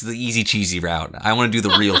swashbuckler. That's the easy, cheesy route. I want to do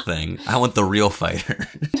the real thing. I want the real fighter.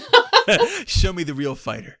 Show me the real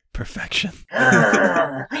fighter. Perfection.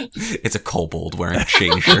 It's a kobold wearing a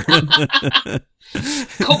chain shirt.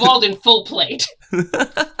 Kobold in full plate.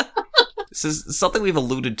 So something we've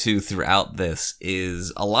alluded to throughout this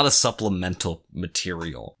is a lot of supplemental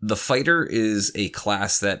material. The fighter is a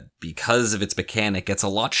class that, because of its mechanic, gets a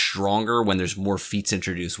lot stronger when there's more feats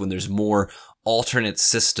introduced, when there's more alternate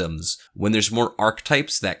systems, when there's more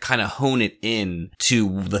archetypes that kind of hone it in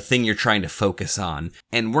to the thing you're trying to focus on.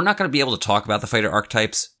 And we're not going to be able to talk about the fighter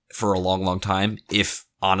archetypes for a long, long time, if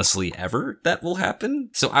honestly ever that will happen.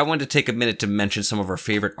 So I wanted to take a minute to mention some of our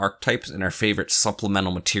favorite archetypes and our favorite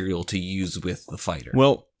supplemental material to use with the fighter.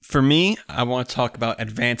 Well, for me, I want to talk about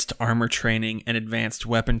advanced armor training and advanced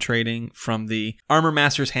weapon training from the Armor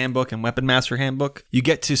Master's Handbook and Weapon Master Handbook. You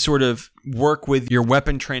get to sort of work with your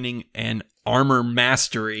weapon training and armor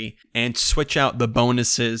mastery and switch out the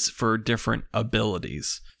bonuses for different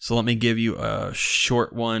abilities. So let me give you a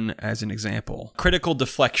short one as an example. Critical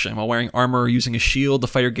deflection. While wearing armor or using a shield, the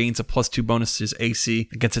fighter gains a +2 bonus to his AC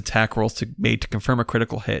against attack rolls made to confirm a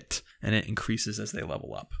critical hit, and it increases as they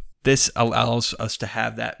level up. This allows us to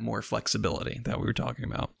have that more flexibility that we were talking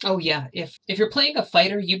about. Oh yeah, if you're playing a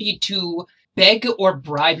fighter, you need to beg or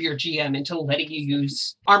bribe your GM into letting you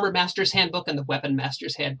use Armor Master's Handbook and the Weapon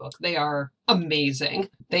Master's Handbook. They are amazing.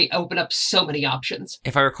 They open up so many options.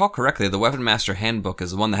 If I recall correctly, the Weapon Master Handbook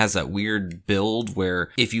is the one that has that weird build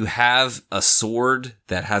where if you have a sword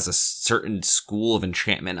that has a certain school of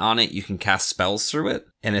enchantment on it, you can cast spells through it.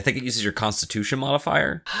 And I think it uses your Constitution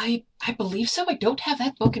modifier. I believe so. I don't have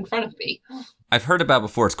that book in front of me. I've heard about it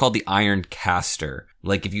before. It's called the Iron Caster.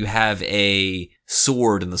 Like if you have a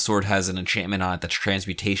sword and the sword has an enchantment on it that's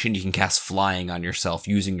transmutation, you can cast flying on yourself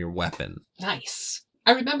using your weapon. Nice.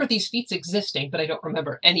 I remember these feats existing, but I don't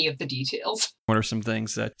remember any of the details. What are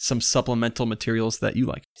some supplemental materials that you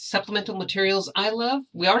like? Supplemental materials I love?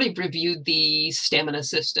 We already reviewed the stamina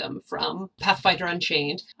system from Pathfinder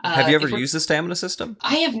Unchained. Have you ever used the stamina system?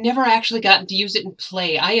 I have never actually gotten to use it in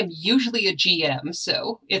play. I am usually a GM,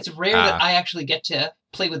 so it's rare that I actually get to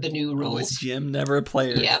play with the new rules. Always GM, never a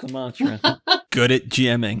player. Yep. That's the mantra. Good at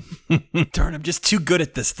GMing. Darn, I'm just too good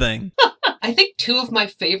at this thing. I think two of my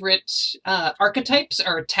favorite archetypes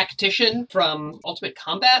are Tactician from Ultimate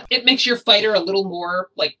Combat. It makes your fighter a little more,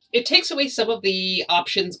 it takes away some of the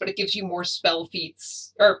options, but it gives you more spell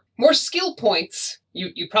feats, or more skill points.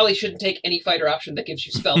 You probably shouldn't take any fighter option that gives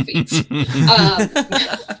you spell feats.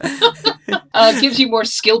 Gives you more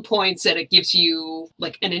skill points, and it gives you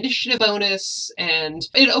an initiative bonus, and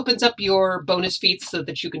it opens up your bonus feats so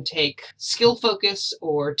that you can take skill focus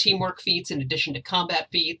or teamwork feats in addition to combat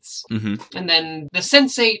feats. Mm-hmm. And then the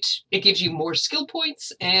Sensate, it gives you more skill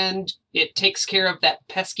points, and it takes care of that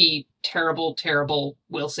pesky, terrible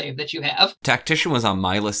will save that you have. Tactician was on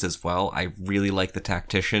my list as well. I really like the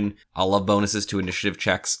Tactician. I love bonuses to initiative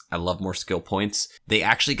checks. I love more skill points. They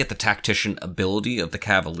actually get the Tactician ability of the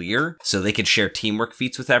Cavalier, so they can share teamwork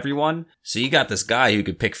feats with everyone. So you got this guy who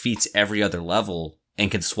could pick feats every other level and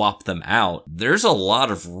can swap them out. There's a lot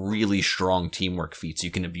of really strong teamwork feats you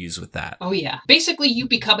can abuse with that. Oh yeah. Basically, you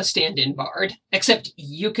become a stand-in bard, except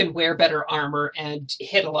you can wear better armor and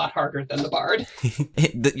hit a lot harder than the bard.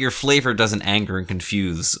 Your flavor doesn't anger and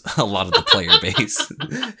confuse a lot of the player base.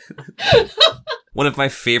 One of my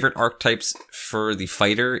favorite archetypes for the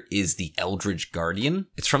fighter is the Eldritch Guardian.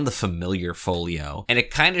 It's from the Familiar Folio, and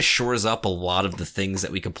it kind of shores up a lot of the things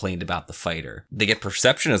that we complained about the fighter. They get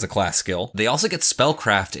Perception as a class skill. They also get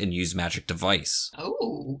Spellcraft and Use Magic Device.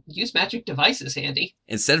 Oh, Use Magic Device is handy.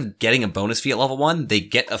 Instead of getting a bonus feat at level 1, they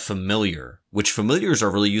get a Familiar, which Familiars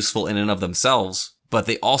are really useful in and of themselves, but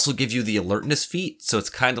they also give you the Alertness feat, so it's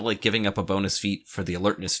kind of like giving up a bonus feat for the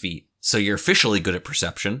Alertness feat. So you're officially good at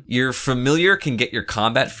Perception. Your Familiar can get your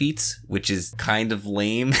combat feats, which is kind of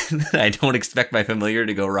lame. I don't expect my Familiar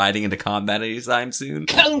to go riding into combat anytime soon.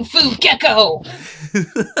 Kung Fu Gecko!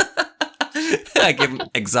 I give him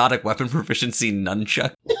exotic weapon proficiency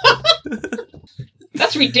nunchuck.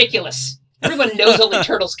 That's ridiculous. Everyone knows only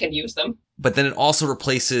turtles can use them. But then it also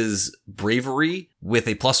replaces Bravery with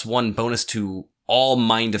a +1 bonus to all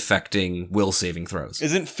mind-affecting will saving throws.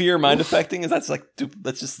 Isn't fear mind-affecting? That's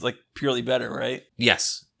just purely better, right?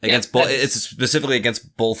 Yes. Against it's specifically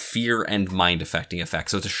against both fear and mind-affecting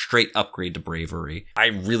effects. So it's a straight upgrade to Bravery. I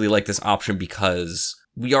really like this option because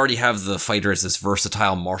we already have the fighter as this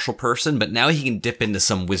versatile martial person, but now he can dip into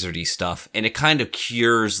some wizardy stuff, and it kind of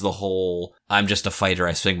cures the whole I'm just a fighter,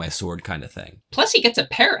 I swing my sword kind of thing. Plus he gets a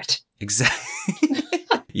parrot. Exactly.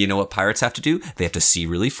 You know what pirates have to do? They have to see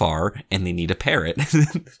really far, and they need a parrot.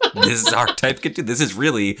 This archetype can do. This is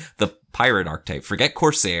really the pirate archetype. Forget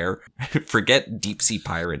Corsair. Forget deep sea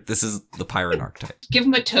pirate. This is the pirate archetype. Give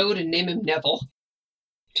him a toad and name him Neville.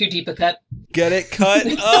 Too deep a cut. Get it? Cut?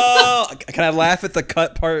 Oh! Can I laugh at the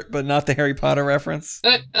cut part, but not the Harry Potter reference?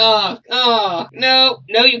 No,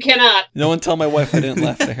 you cannot. No one tell my wife I didn't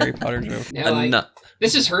laugh at the Harry Potter joke. No,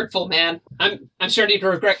 this is hurtful, man. I'm starting to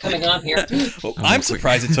regret coming on here. Well, I'm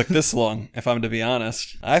surprised it took this long, if I'm to be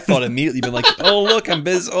honest. I thought immediately been like, oh, look, I'm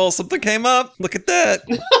busy. Oh, something came up. Look at that.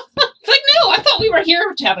 No, I thought we were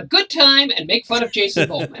here to have a good time and make fun of Jason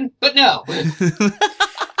Boltman. But no.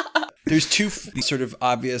 There's two sort of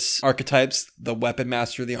obvious archetypes, the weapon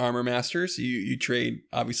master, the armor master. So you trade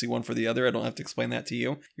obviously one for the other. I don't have to explain that to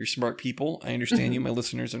you. You're smart people. I understand you. My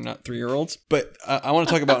listeners are not 3-year-olds. But I want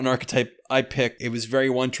to talk about an archetype I picked. It was very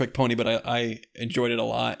one-trick pony, but I enjoyed it a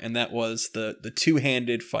lot. And that was the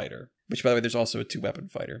two-handed fighter. Which, by the way, there's also a 2-weapon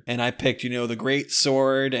fighter. And I picked, the great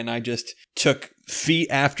sword, and I just took feat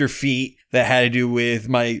after feat that had to do with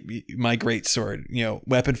my great sword.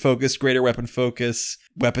 Weapon focus, greater weapon focus,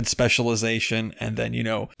 weapon specialization, and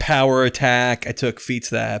then, power attack. I took feats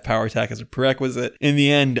that had power attack as a prerequisite. In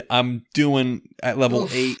the end, I'm doing at level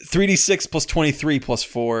 8, 3d6 plus 23 plus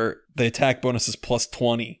 4. The attack bonus is plus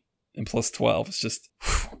 20. And plus 12. It's just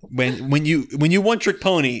when you one trick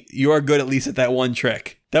pony, you are good at least at that one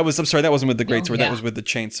trick. That wasn't with the great sword. Yeah. That was with the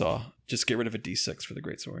chainsaw. Just get rid of a D6 for the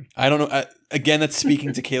great sword. I don't know. Again, that's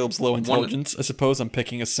speaking to Caleb's low intelligence. I suppose I'm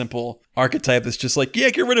picking a simple archetype that's just like,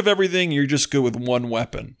 get rid of everything. You're just good with one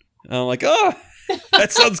weapon. And I'm like,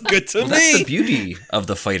 that sounds good to me. That's the beauty of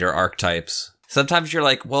the fighter archetypes. Sometimes you're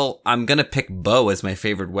like, well, I'm going to pick bow as my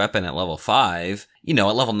favorite weapon at level 5. At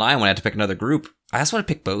level 9 when I had to pick another group, I just want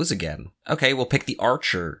to pick bows again. Okay, we'll pick the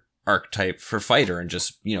archer archetype for fighter and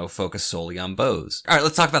just, focus solely on bows. All right,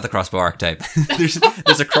 let's talk about the crossbow archetype. There's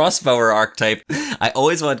a crossbower archetype. I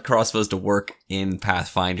always wanted crossbows to work in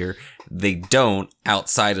Pathfinder. They don't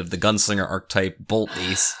outside of the gunslinger archetype bolt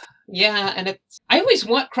ace. Yeah, and I always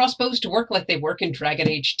want crossbows to work like they work in Dragon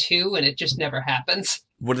Age 2, and it just never happens.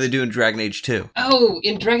 What do they do in Dragon Age 2? Oh,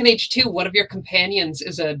 in Dragon Age 2, one of your companions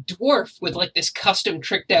is a dwarf with, this custom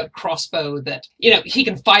tricked-out crossbow that, he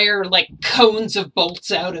can fire, cones of bolts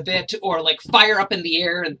out of it, or, fire up in the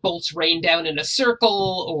air and bolts rain down in a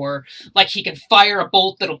circle, or, he can fire a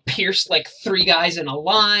bolt that'll pierce, 3 guys in a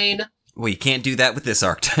line. Well, you can't do that with this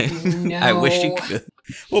archetype. No. I wish you could.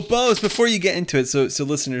 Well, bows, before you get into it, so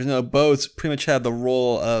listeners know, bows pretty much have the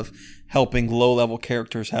role of helping low-level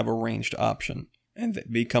characters have a ranged option and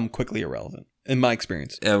become quickly irrelevant, in my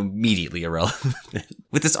experience. Immediately irrelevant.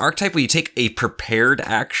 With this archetype, when you take a prepared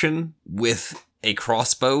action with a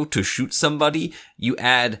crossbow to shoot somebody, you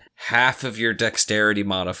add half of your dexterity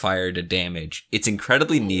modifier to damage. It's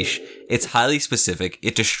incredibly niche. It's highly specific.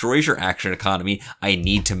 It destroys your action economy. I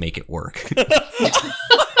need to make it work.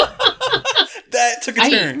 That took a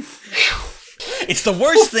turn. It's the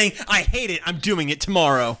worst thing. I hate it. I'm doing it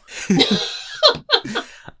tomorrow.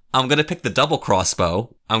 I'm going to pick the double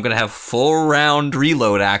crossbow. I'm going to have full round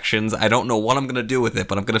reload actions. I don't know what I'm going to do with it,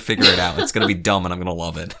 but I'm going to figure it out. It's going to be dumb and I'm going to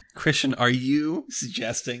love it. Christian, are you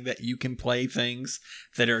suggesting that you can play things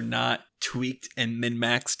that are not tweaked and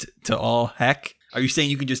min-maxed to all heck? Are you saying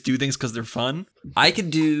you can just do things because they're fun? I can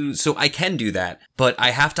do that, but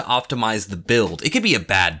I have to optimize the build. It could be a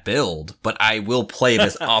bad build, but I will play it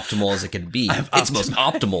as optimal as it can be. Its most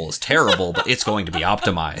optimal is terrible, but it's going to be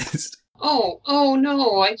optimized. Oh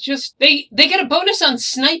no, they get a bonus on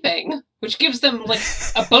sniping, which gives them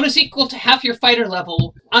a bonus equal to half your fighter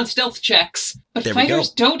level on stealth checks. But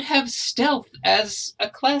fighters don't have stealth as a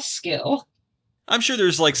class skill. I'm sure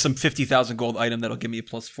there's some 50,000 gold item that'll give me a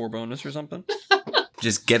 +4 bonus or something.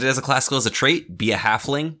 Just get it as a class skill as a trait, be a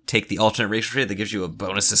halfling, take the alternate racial trait that gives you a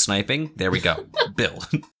bonus to sniping. There we go. Build.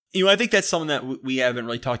 I think that's something that we haven't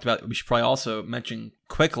really talked about. We should probably also mention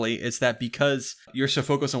quickly is that because you're so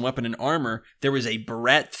focused on weapon and armor, there is a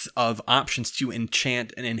breadth of options to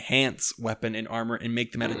enchant and enhance weapon and armor and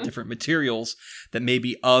make them out of different materials that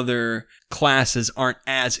maybe other classes aren't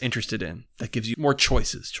as interested in. That gives you more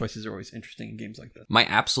choices. Choices are always interesting in games like this. My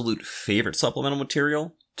absolute favorite supplemental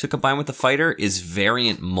material to combine with the fighter is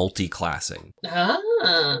variant multi-classing.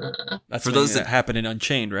 That's for those that happen in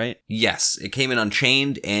Unchained, right? Yes, it came in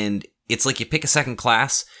Unchained, and it's like you pick a second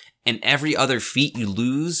class, and every other feat you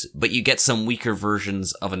lose, but you get some weaker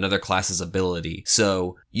versions of another class's ability.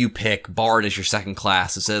 So you pick Bard as your second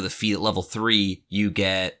class. Instead of the feat at level 3, you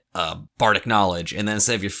get Bardic Knowledge, and then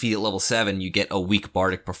instead of your feat at level 7, you get a weak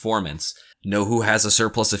Bardic Performance. Know who has a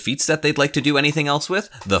surplus of feats that they'd like to do anything else with?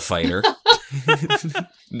 The fighter.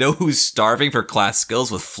 Know who's starving for class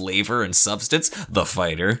skills with flavor and substance? The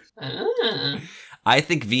fighter. I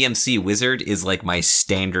think VMC Wizard is my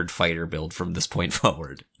standard fighter build from this point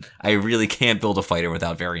forward. I really can't build a fighter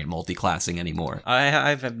without variant multi-classing anymore. I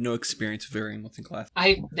have no experience with variant multi-class.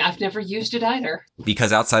 I've never used it either.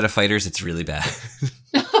 Because outside of fighters, it's really bad.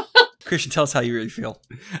 Christian, tell us how you really feel.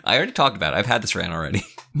 I already talked about it. I've had this rant already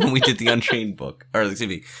when we did the Unchained book, or excuse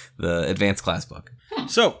me, the Advanced Class book.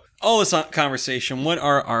 So, all this conversation, what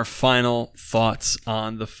are our final thoughts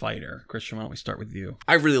on the fighter? Christian, why don't we start with you?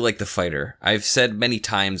 I really like the fighter. I've said many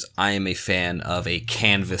times I am a fan of a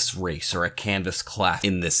canvas race or a canvas class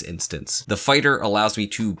in this instance. The fighter allows me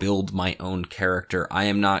to build my own character. I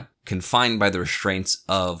am not confined by the restraints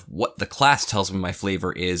of what the class tells me my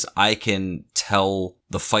flavor is. I can tell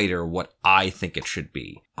the fighter what I think it should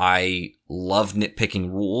be. I love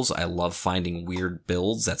nitpicking rules. I love finding weird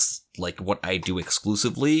builds. That's what I do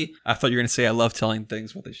exclusively. I thought you were going to say I love telling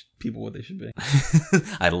things people what they should be.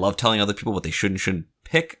 I love telling other people what they should and shouldn't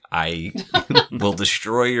pick. I will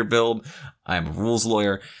destroy your build. I'm a rules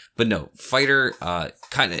lawyer. But no, fighter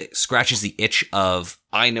kind of scratches the itch of,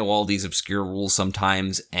 I know all these obscure rules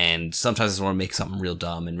sometimes, and sometimes I want to make something real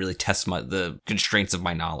dumb and really test the constraints of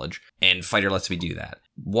my knowledge. And fighter lets me do that,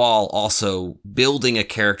 while also building a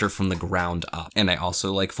character from the ground up. And I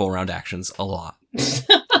also like full round actions a lot.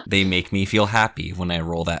 They make me feel happy when I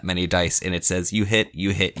roll that many dice and it says, you hit, you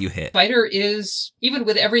hit, you hit. Fighter is, even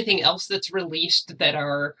with everything else that's released that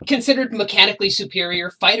are considered mechanically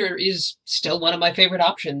superior, Fighter is still one of my favorite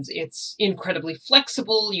options. It's incredibly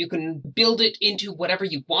flexible. You can build it into whatever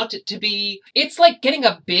you want it to be. It's like getting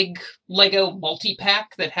a big Lego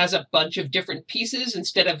multi-pack that has a bunch of different pieces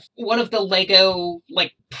instead of one of the Lego,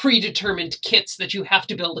 predetermined kits that you have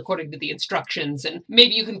to build according to the instructions. And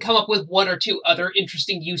maybe you can come up with one or two other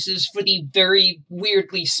interesting use uses for the very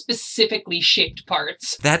weirdly, specifically shaped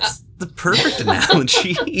parts. That's the perfect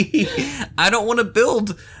analogy. I don't want to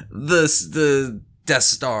build the Death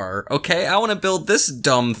Star, okay? I want to build this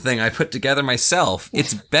dumb thing I put together myself.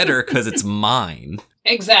 It's better because it's mine.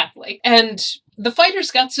 Exactly. And the fighter's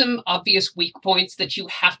got some obvious weak points that you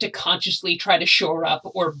have to consciously try to shore up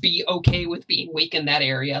or be okay with being weak in that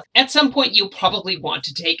area. At some point, you'll probably want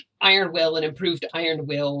to take Iron Will and improved Iron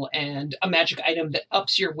Will and a magic item that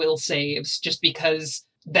ups your will saves, just because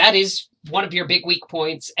that is one of your big weak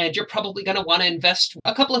points, and you're probably going to want to invest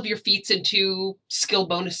a couple of your feats into skill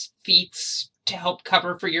bonus feats to help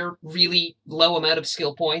cover for your really low amount of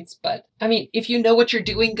skill points. But, I mean, if you know what you're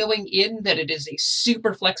doing going in, that it is a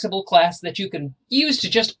super flexible class that you can use to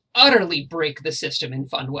just utterly break the system in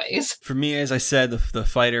fun ways. For me, as I said, the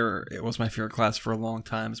fighter, it was my favorite class for a long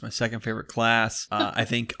time. It's my second favorite class. I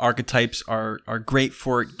think archetypes are great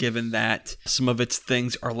for it, given that some of its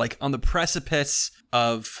things are like on the precipice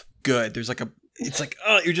of good. There's like it's like,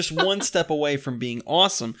 you're just one step away from being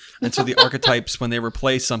awesome. And so the archetypes, when they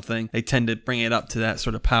replace something, they tend to bring it up to that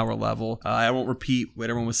sort of power level. I won't repeat what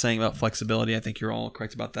everyone was saying about flexibility. I think you're all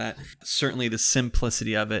correct about that. Certainly the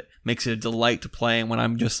simplicity of it makes it a delight to play. And when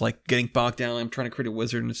I'm just like getting bogged down, I'm trying to create a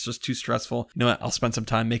wizard and it's just too stressful, you know what? I'll spend some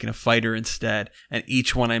time making a fighter instead. And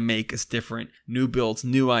each one I make is different. New builds,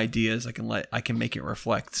 new ideas. I can make it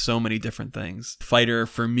reflect so many different things. Fighter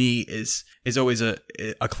for me is always a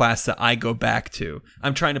class that I go back to.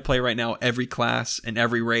 I'm trying to play right now every class and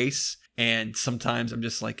every race, and sometimes I'm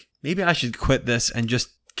just like, maybe I should quit this and just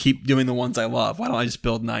keep doing the ones I love. Why don't I just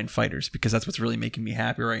build 9 fighters? Because that's what's really making me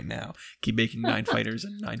happy right now. Keep making 9 fighters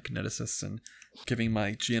and 9 kineticists and giving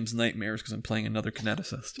my GMs nightmares because I'm playing another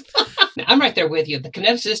kineticist. I'm right there with you. The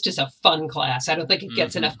kineticist is a fun class. I don't think it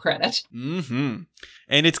gets enough credit. And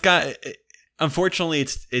it's got... Unfortunately,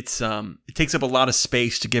 it takes up a lot of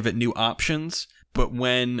space to give it new options, but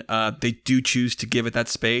when they do choose to give it that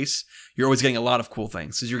space, you're always getting a lot of cool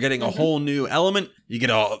things. So you're getting a whole new element.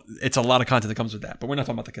 It's a lot of content that comes with that. But we're not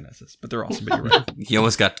talking about the kineticist, but they're awesome. But you're right. You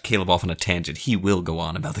almost got Caleb off on a tangent. He will go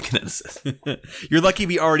on about the kineticist. You're lucky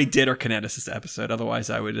we already did our kineticist episode.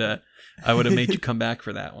 Otherwise, I would have made you come back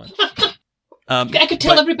for that one. I could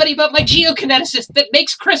tell everybody about my geokineticist that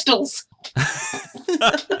makes crystals.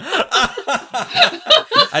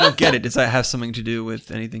 I don't get it. Does that have something to do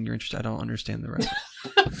with anything you're interested in? I don't understand the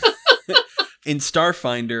reference. In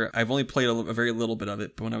Starfinder, I've only played a very little bit of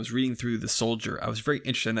it, but when I was reading through The Soldier, I was very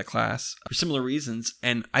interested in that class for similar reasons,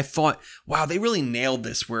 and I thought, wow, they really nailed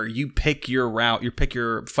this, where you pick your route, you pick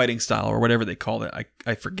your fighting style, or whatever they call it.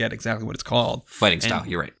 I forget exactly what it's called. Fighting style,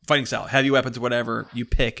 you're right. Fighting style, heavy weapons, whatever, you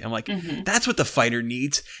pick. I'm like, that's what the fighter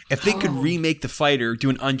needs. If they could remake the fighter,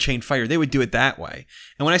 do an Unchained Fighter, they would do it that way.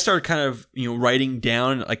 And when I started kind of, writing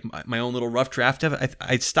down like my own little rough draft of it,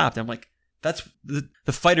 I stopped. I'm like, that's the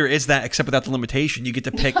fighter is that, except without the limitation. You get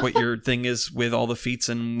to pick what your thing is with all the feats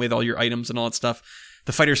and with all your items and all that stuff.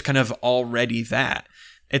 The fighter's kind of already that.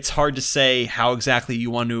 It's hard to say how exactly you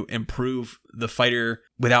want to improve the fighter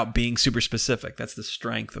without being super specific. That's the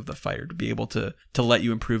strength of the fighter, to be able to let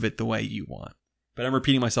you improve it the way you want. But I'm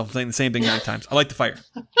repeating myself, I'm saying the same thing 9 times. I like the fighter.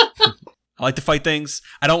 I like to fight things.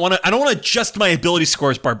 I don't want to adjust my ability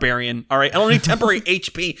scores, Barbarian. All right, I don't need temporary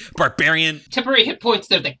HP, Barbarian. Temporary hit points,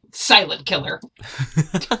 they're the silent killer.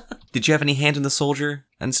 Did you have any hand in the Soldier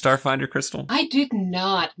and Starfinder, Crystal? I did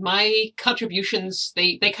not. My contributions,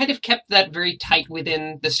 they kind of kept that very tight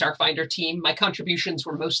within the Starfinder team. My contributions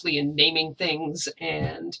were mostly in naming things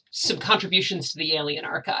and some contributions to the Alien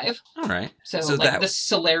Archive. All right. So the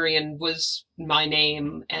Solarian was my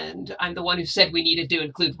name, and I'm the one who said we needed to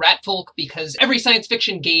include Ratfolk because every science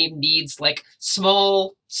fiction game needs like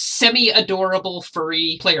small, semi-adorable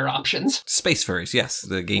furry player options. Space furries, yes.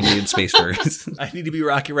 The game needed space furries. I need to be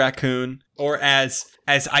Rocky Raccoon. Or as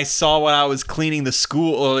I saw when I was cleaning the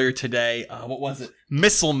school earlier today, what was it?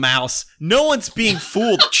 Missile Mouse. No one's being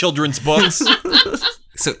fooled, children's books.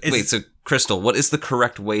 So Crystal, what is the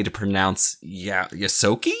correct way to pronounce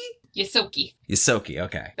Ysoki? Ysoki,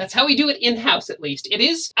 okay. That's how we do it in-house, at least. It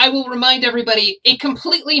is, I will remind everybody, a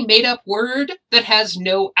completely made-up word that has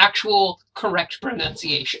no actual correct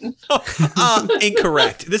pronunciation.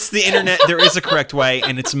 Incorrect. This is the internet. There is a correct way,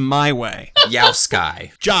 and it's my way.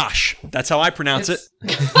 Yaoskai. Josh. That's how I pronounce it.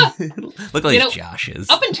 Look like Josh's.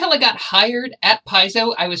 Up until I got hired at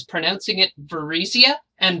Paizo, I was pronouncing it Varisia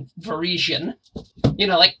and Varisian.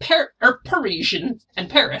 Like Parisian and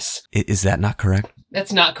Paris. Is that not correct?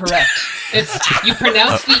 That's not correct. You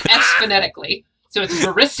pronounce the S phonetically. So it's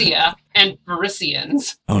Varisia and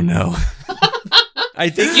Varisians. Oh no. I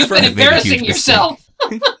think you've been embarrassing yourself.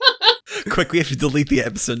 Quick, we have to delete the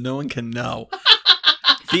episode. No one can know.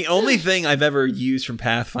 The only thing I've ever used from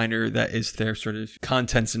Pathfinder that is their sort of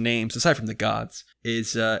contents and names, aside from the gods,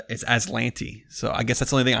 is Aslanti. So I guess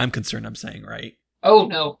that's the only thing I'm concerned I'm saying, right? Oh,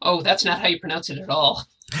 no. Oh, that's not how you pronounce it at all.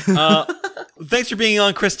 Thanks for being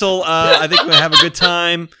on, Crystal. I think we're going to have a good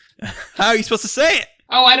time. How are you supposed to say it?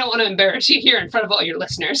 Oh, I don't want to embarrass you here in front of all your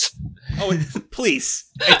listeners. Oh, please.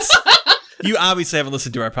 You obviously haven't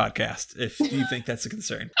listened to our podcast if you think that's a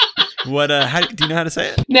concern. What? Do you know how to say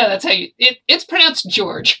it? No, that's how it's pronounced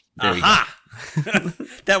George. Aha!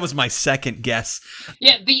 That was my second guess.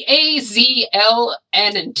 Yeah, the A, Z, L,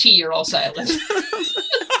 N, and T are all silent.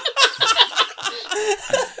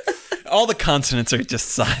 All the consonants are just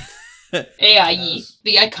silent. AIE.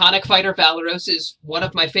 The iconic fighter Valeros is one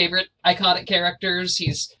of my favorite iconic characters.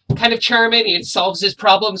 He's kind of charming. He solves his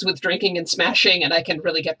problems with drinking and smashing, and I can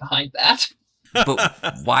really get behind that. But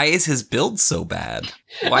why is his build so bad?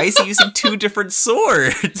 Why is he using 2 different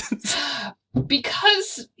swords?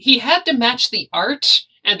 Because he had to match the art,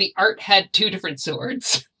 and the art had 2 different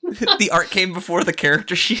swords. The art came before the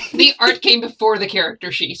character sheet? The art came before the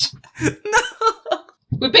character sheet. No!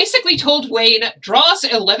 We basically told Wayne, draw us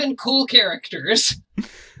 11 cool characters,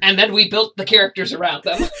 and then we built the characters around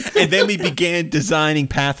them. And then we began designing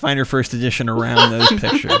Pathfinder First Edition around those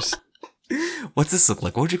pictures. What's this look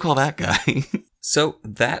like? What would you call that guy? So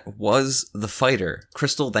that was The Fighter.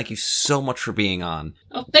 Crystal, thank you so much for being on.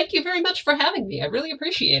 Oh, thank you very much for having me. I really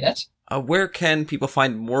appreciate it. Where can people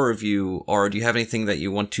find more of you, or do you have anything that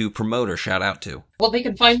you want to promote or shout out to? Well, they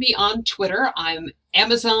can find me on Twitter. I'm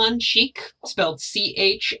Amazon Chique, spelled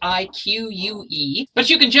Chique. But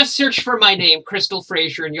you can just search for my name, Crystal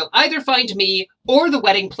Frazier, and you'll either find me, or the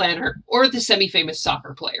wedding planner, or the semi-famous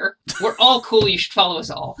soccer player. We're all cool. You should follow us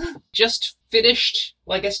all. Just finished,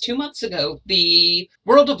 well, I guess 2 months ago, the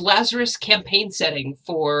World of Lazarus campaign setting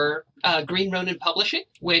for Green Ronin Publishing,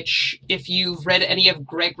 which, if you've read any of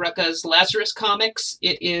Greg Rucka's Lazarus comics,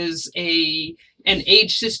 it is an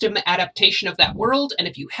age system adaptation of that world. And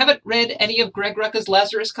if you haven't read any of Greg Rucka's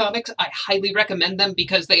Lazarus comics, I highly recommend them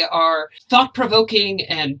because they are thought-provoking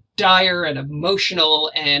and dire and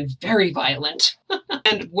emotional and very violent.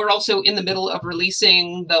 And we're also in the middle of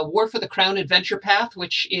releasing the War for the Crown Adventure Path,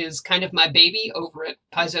 which is kind of my baby, over at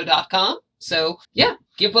Paizo.com. So, yeah,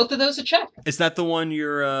 give both of those a check. Is that the one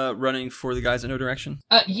you're running for the guys at No Direction?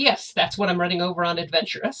 Yes, that's what I'm running over on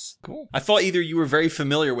Adventurous. Cool. I thought either you were very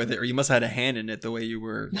familiar with it or you must have had a hand in it the way you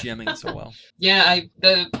were GMing it so well. Yeah,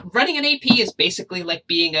 running an AP is basically like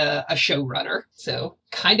being a showrunner. So,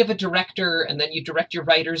 kind of a director, and then you direct your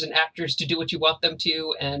writers and actors to do what you want them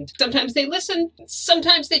to, and sometimes they listen,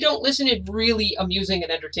 sometimes they don't listen in really amusing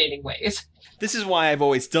and entertaining ways. This is why I've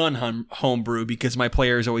always done homebrew, because my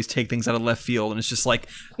players always take things out of left field, and it's just like,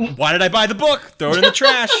 why did I buy the book? Throw it in the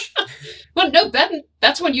trash. Well, no,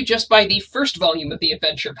 that's when you just buy the first volume of the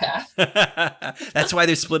Adventure Path. That's why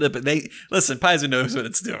they're split up. Listen, Paizo knows what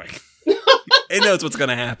it's doing. It knows what's going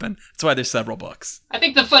to happen. That's why there's several books. I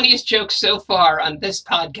think the funniest joke so far on this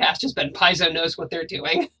podcast has been Paizo knows what they're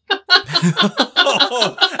doing.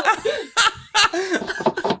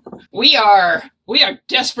 We are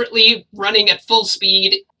desperately running at full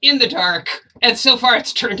speed in the dark, and so far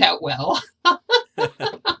it's turned out well. Well,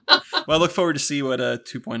 I look forward to see what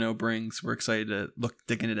 2.0 brings. We're excited to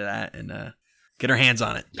dig into that and get our hands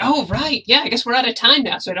on it. Oh, right. Yeah, I guess we're out of time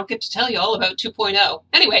now, so I don't get to tell you all about 2.0.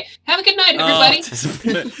 Anyway, have a good night, everybody.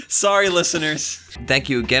 Sorry, listeners. Thank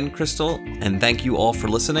you again, Crystal, and thank you all for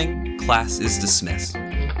listening. Class is dismissed.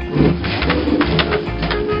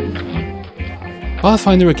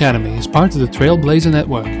 Pathfinder Academy is part of the Trailblazer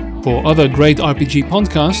Network. For other great RPG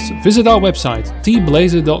podcasts, visit our website,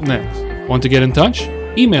 tblazer.net. Want to get in touch?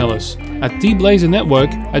 Email us at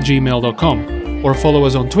tblazernetwork@gmail.com or follow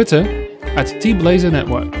us on Twitter at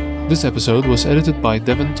tblazernetwork. This episode was edited by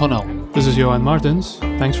Devin Tonnell. This is Johan Martins.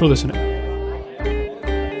 Thanks for listening.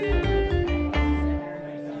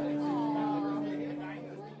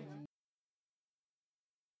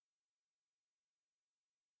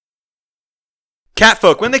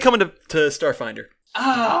 Catfolk, when they coming to Starfinder?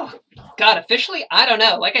 Oh, God, officially? I don't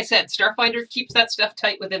know. Like I said, Starfinder keeps that stuff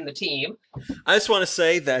tight within the team. I just want to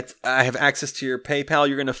say that I have access to your PayPal.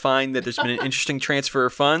 You're going to find that there's been an interesting transfer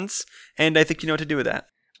of funds, and I think you know what to do with that.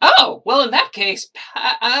 Oh, well, in that case,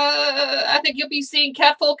 I think you'll be seeing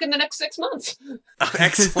Catfolk in the next 6 months. Oh,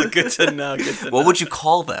 excellent. Good to know. What would you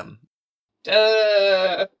call them?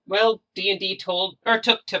 Well, D&D took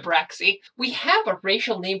Tabraxi. We have a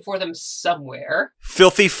racial name for them somewhere.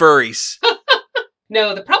 Filthy furries.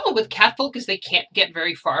 No, the problem with Catfolk is they can't get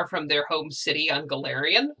very far from their home city on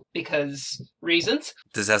Golarion, because reasons.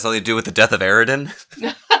 Does that have something to do with the death of Eridan?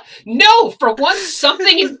 No, for once,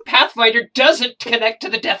 something in Pathfinder doesn't connect to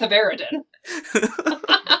the death of Aroden.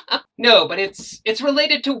 No, but it's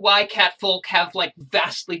related to why catfolk have, like,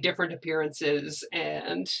 vastly different appearances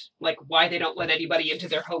and, like, why they don't let anybody into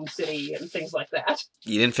their home city and things like that.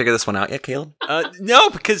 You didn't figure this one out yet, Caleb? No,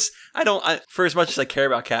 because for as much as I care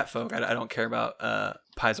about catfolk, I don't care about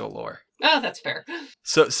Paizo lore. Oh, that's fair.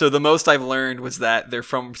 So the most I've learned was that they're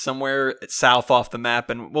from somewhere south off the map,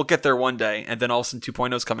 and we'll get there one day, and then all of a sudden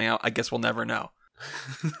 2.0 is coming out. I guess we'll never know.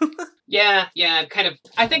 Yeah, kind of.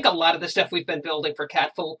 I think a lot of the stuff we've been building for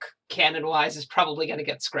catfolk, canon-wise, is probably going to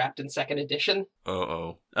get scrapped in 2nd edition.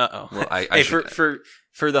 Uh-oh. Well, I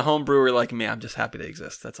for the home brewer like me, I'm just happy they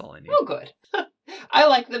exist. That's all I need. Oh, good. I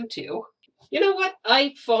like them, too. You know what?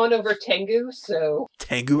 I fawn over Tengu, so...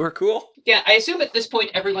 Tengu are cool? Yeah, I assume at this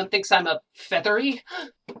point everyone thinks I'm a feathery.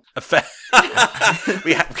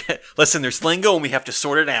 Listen, there's lingo and we have to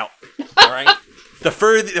sort it out. All right? The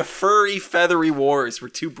furry, feathery wars were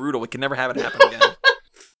too brutal. We can never have it happen again.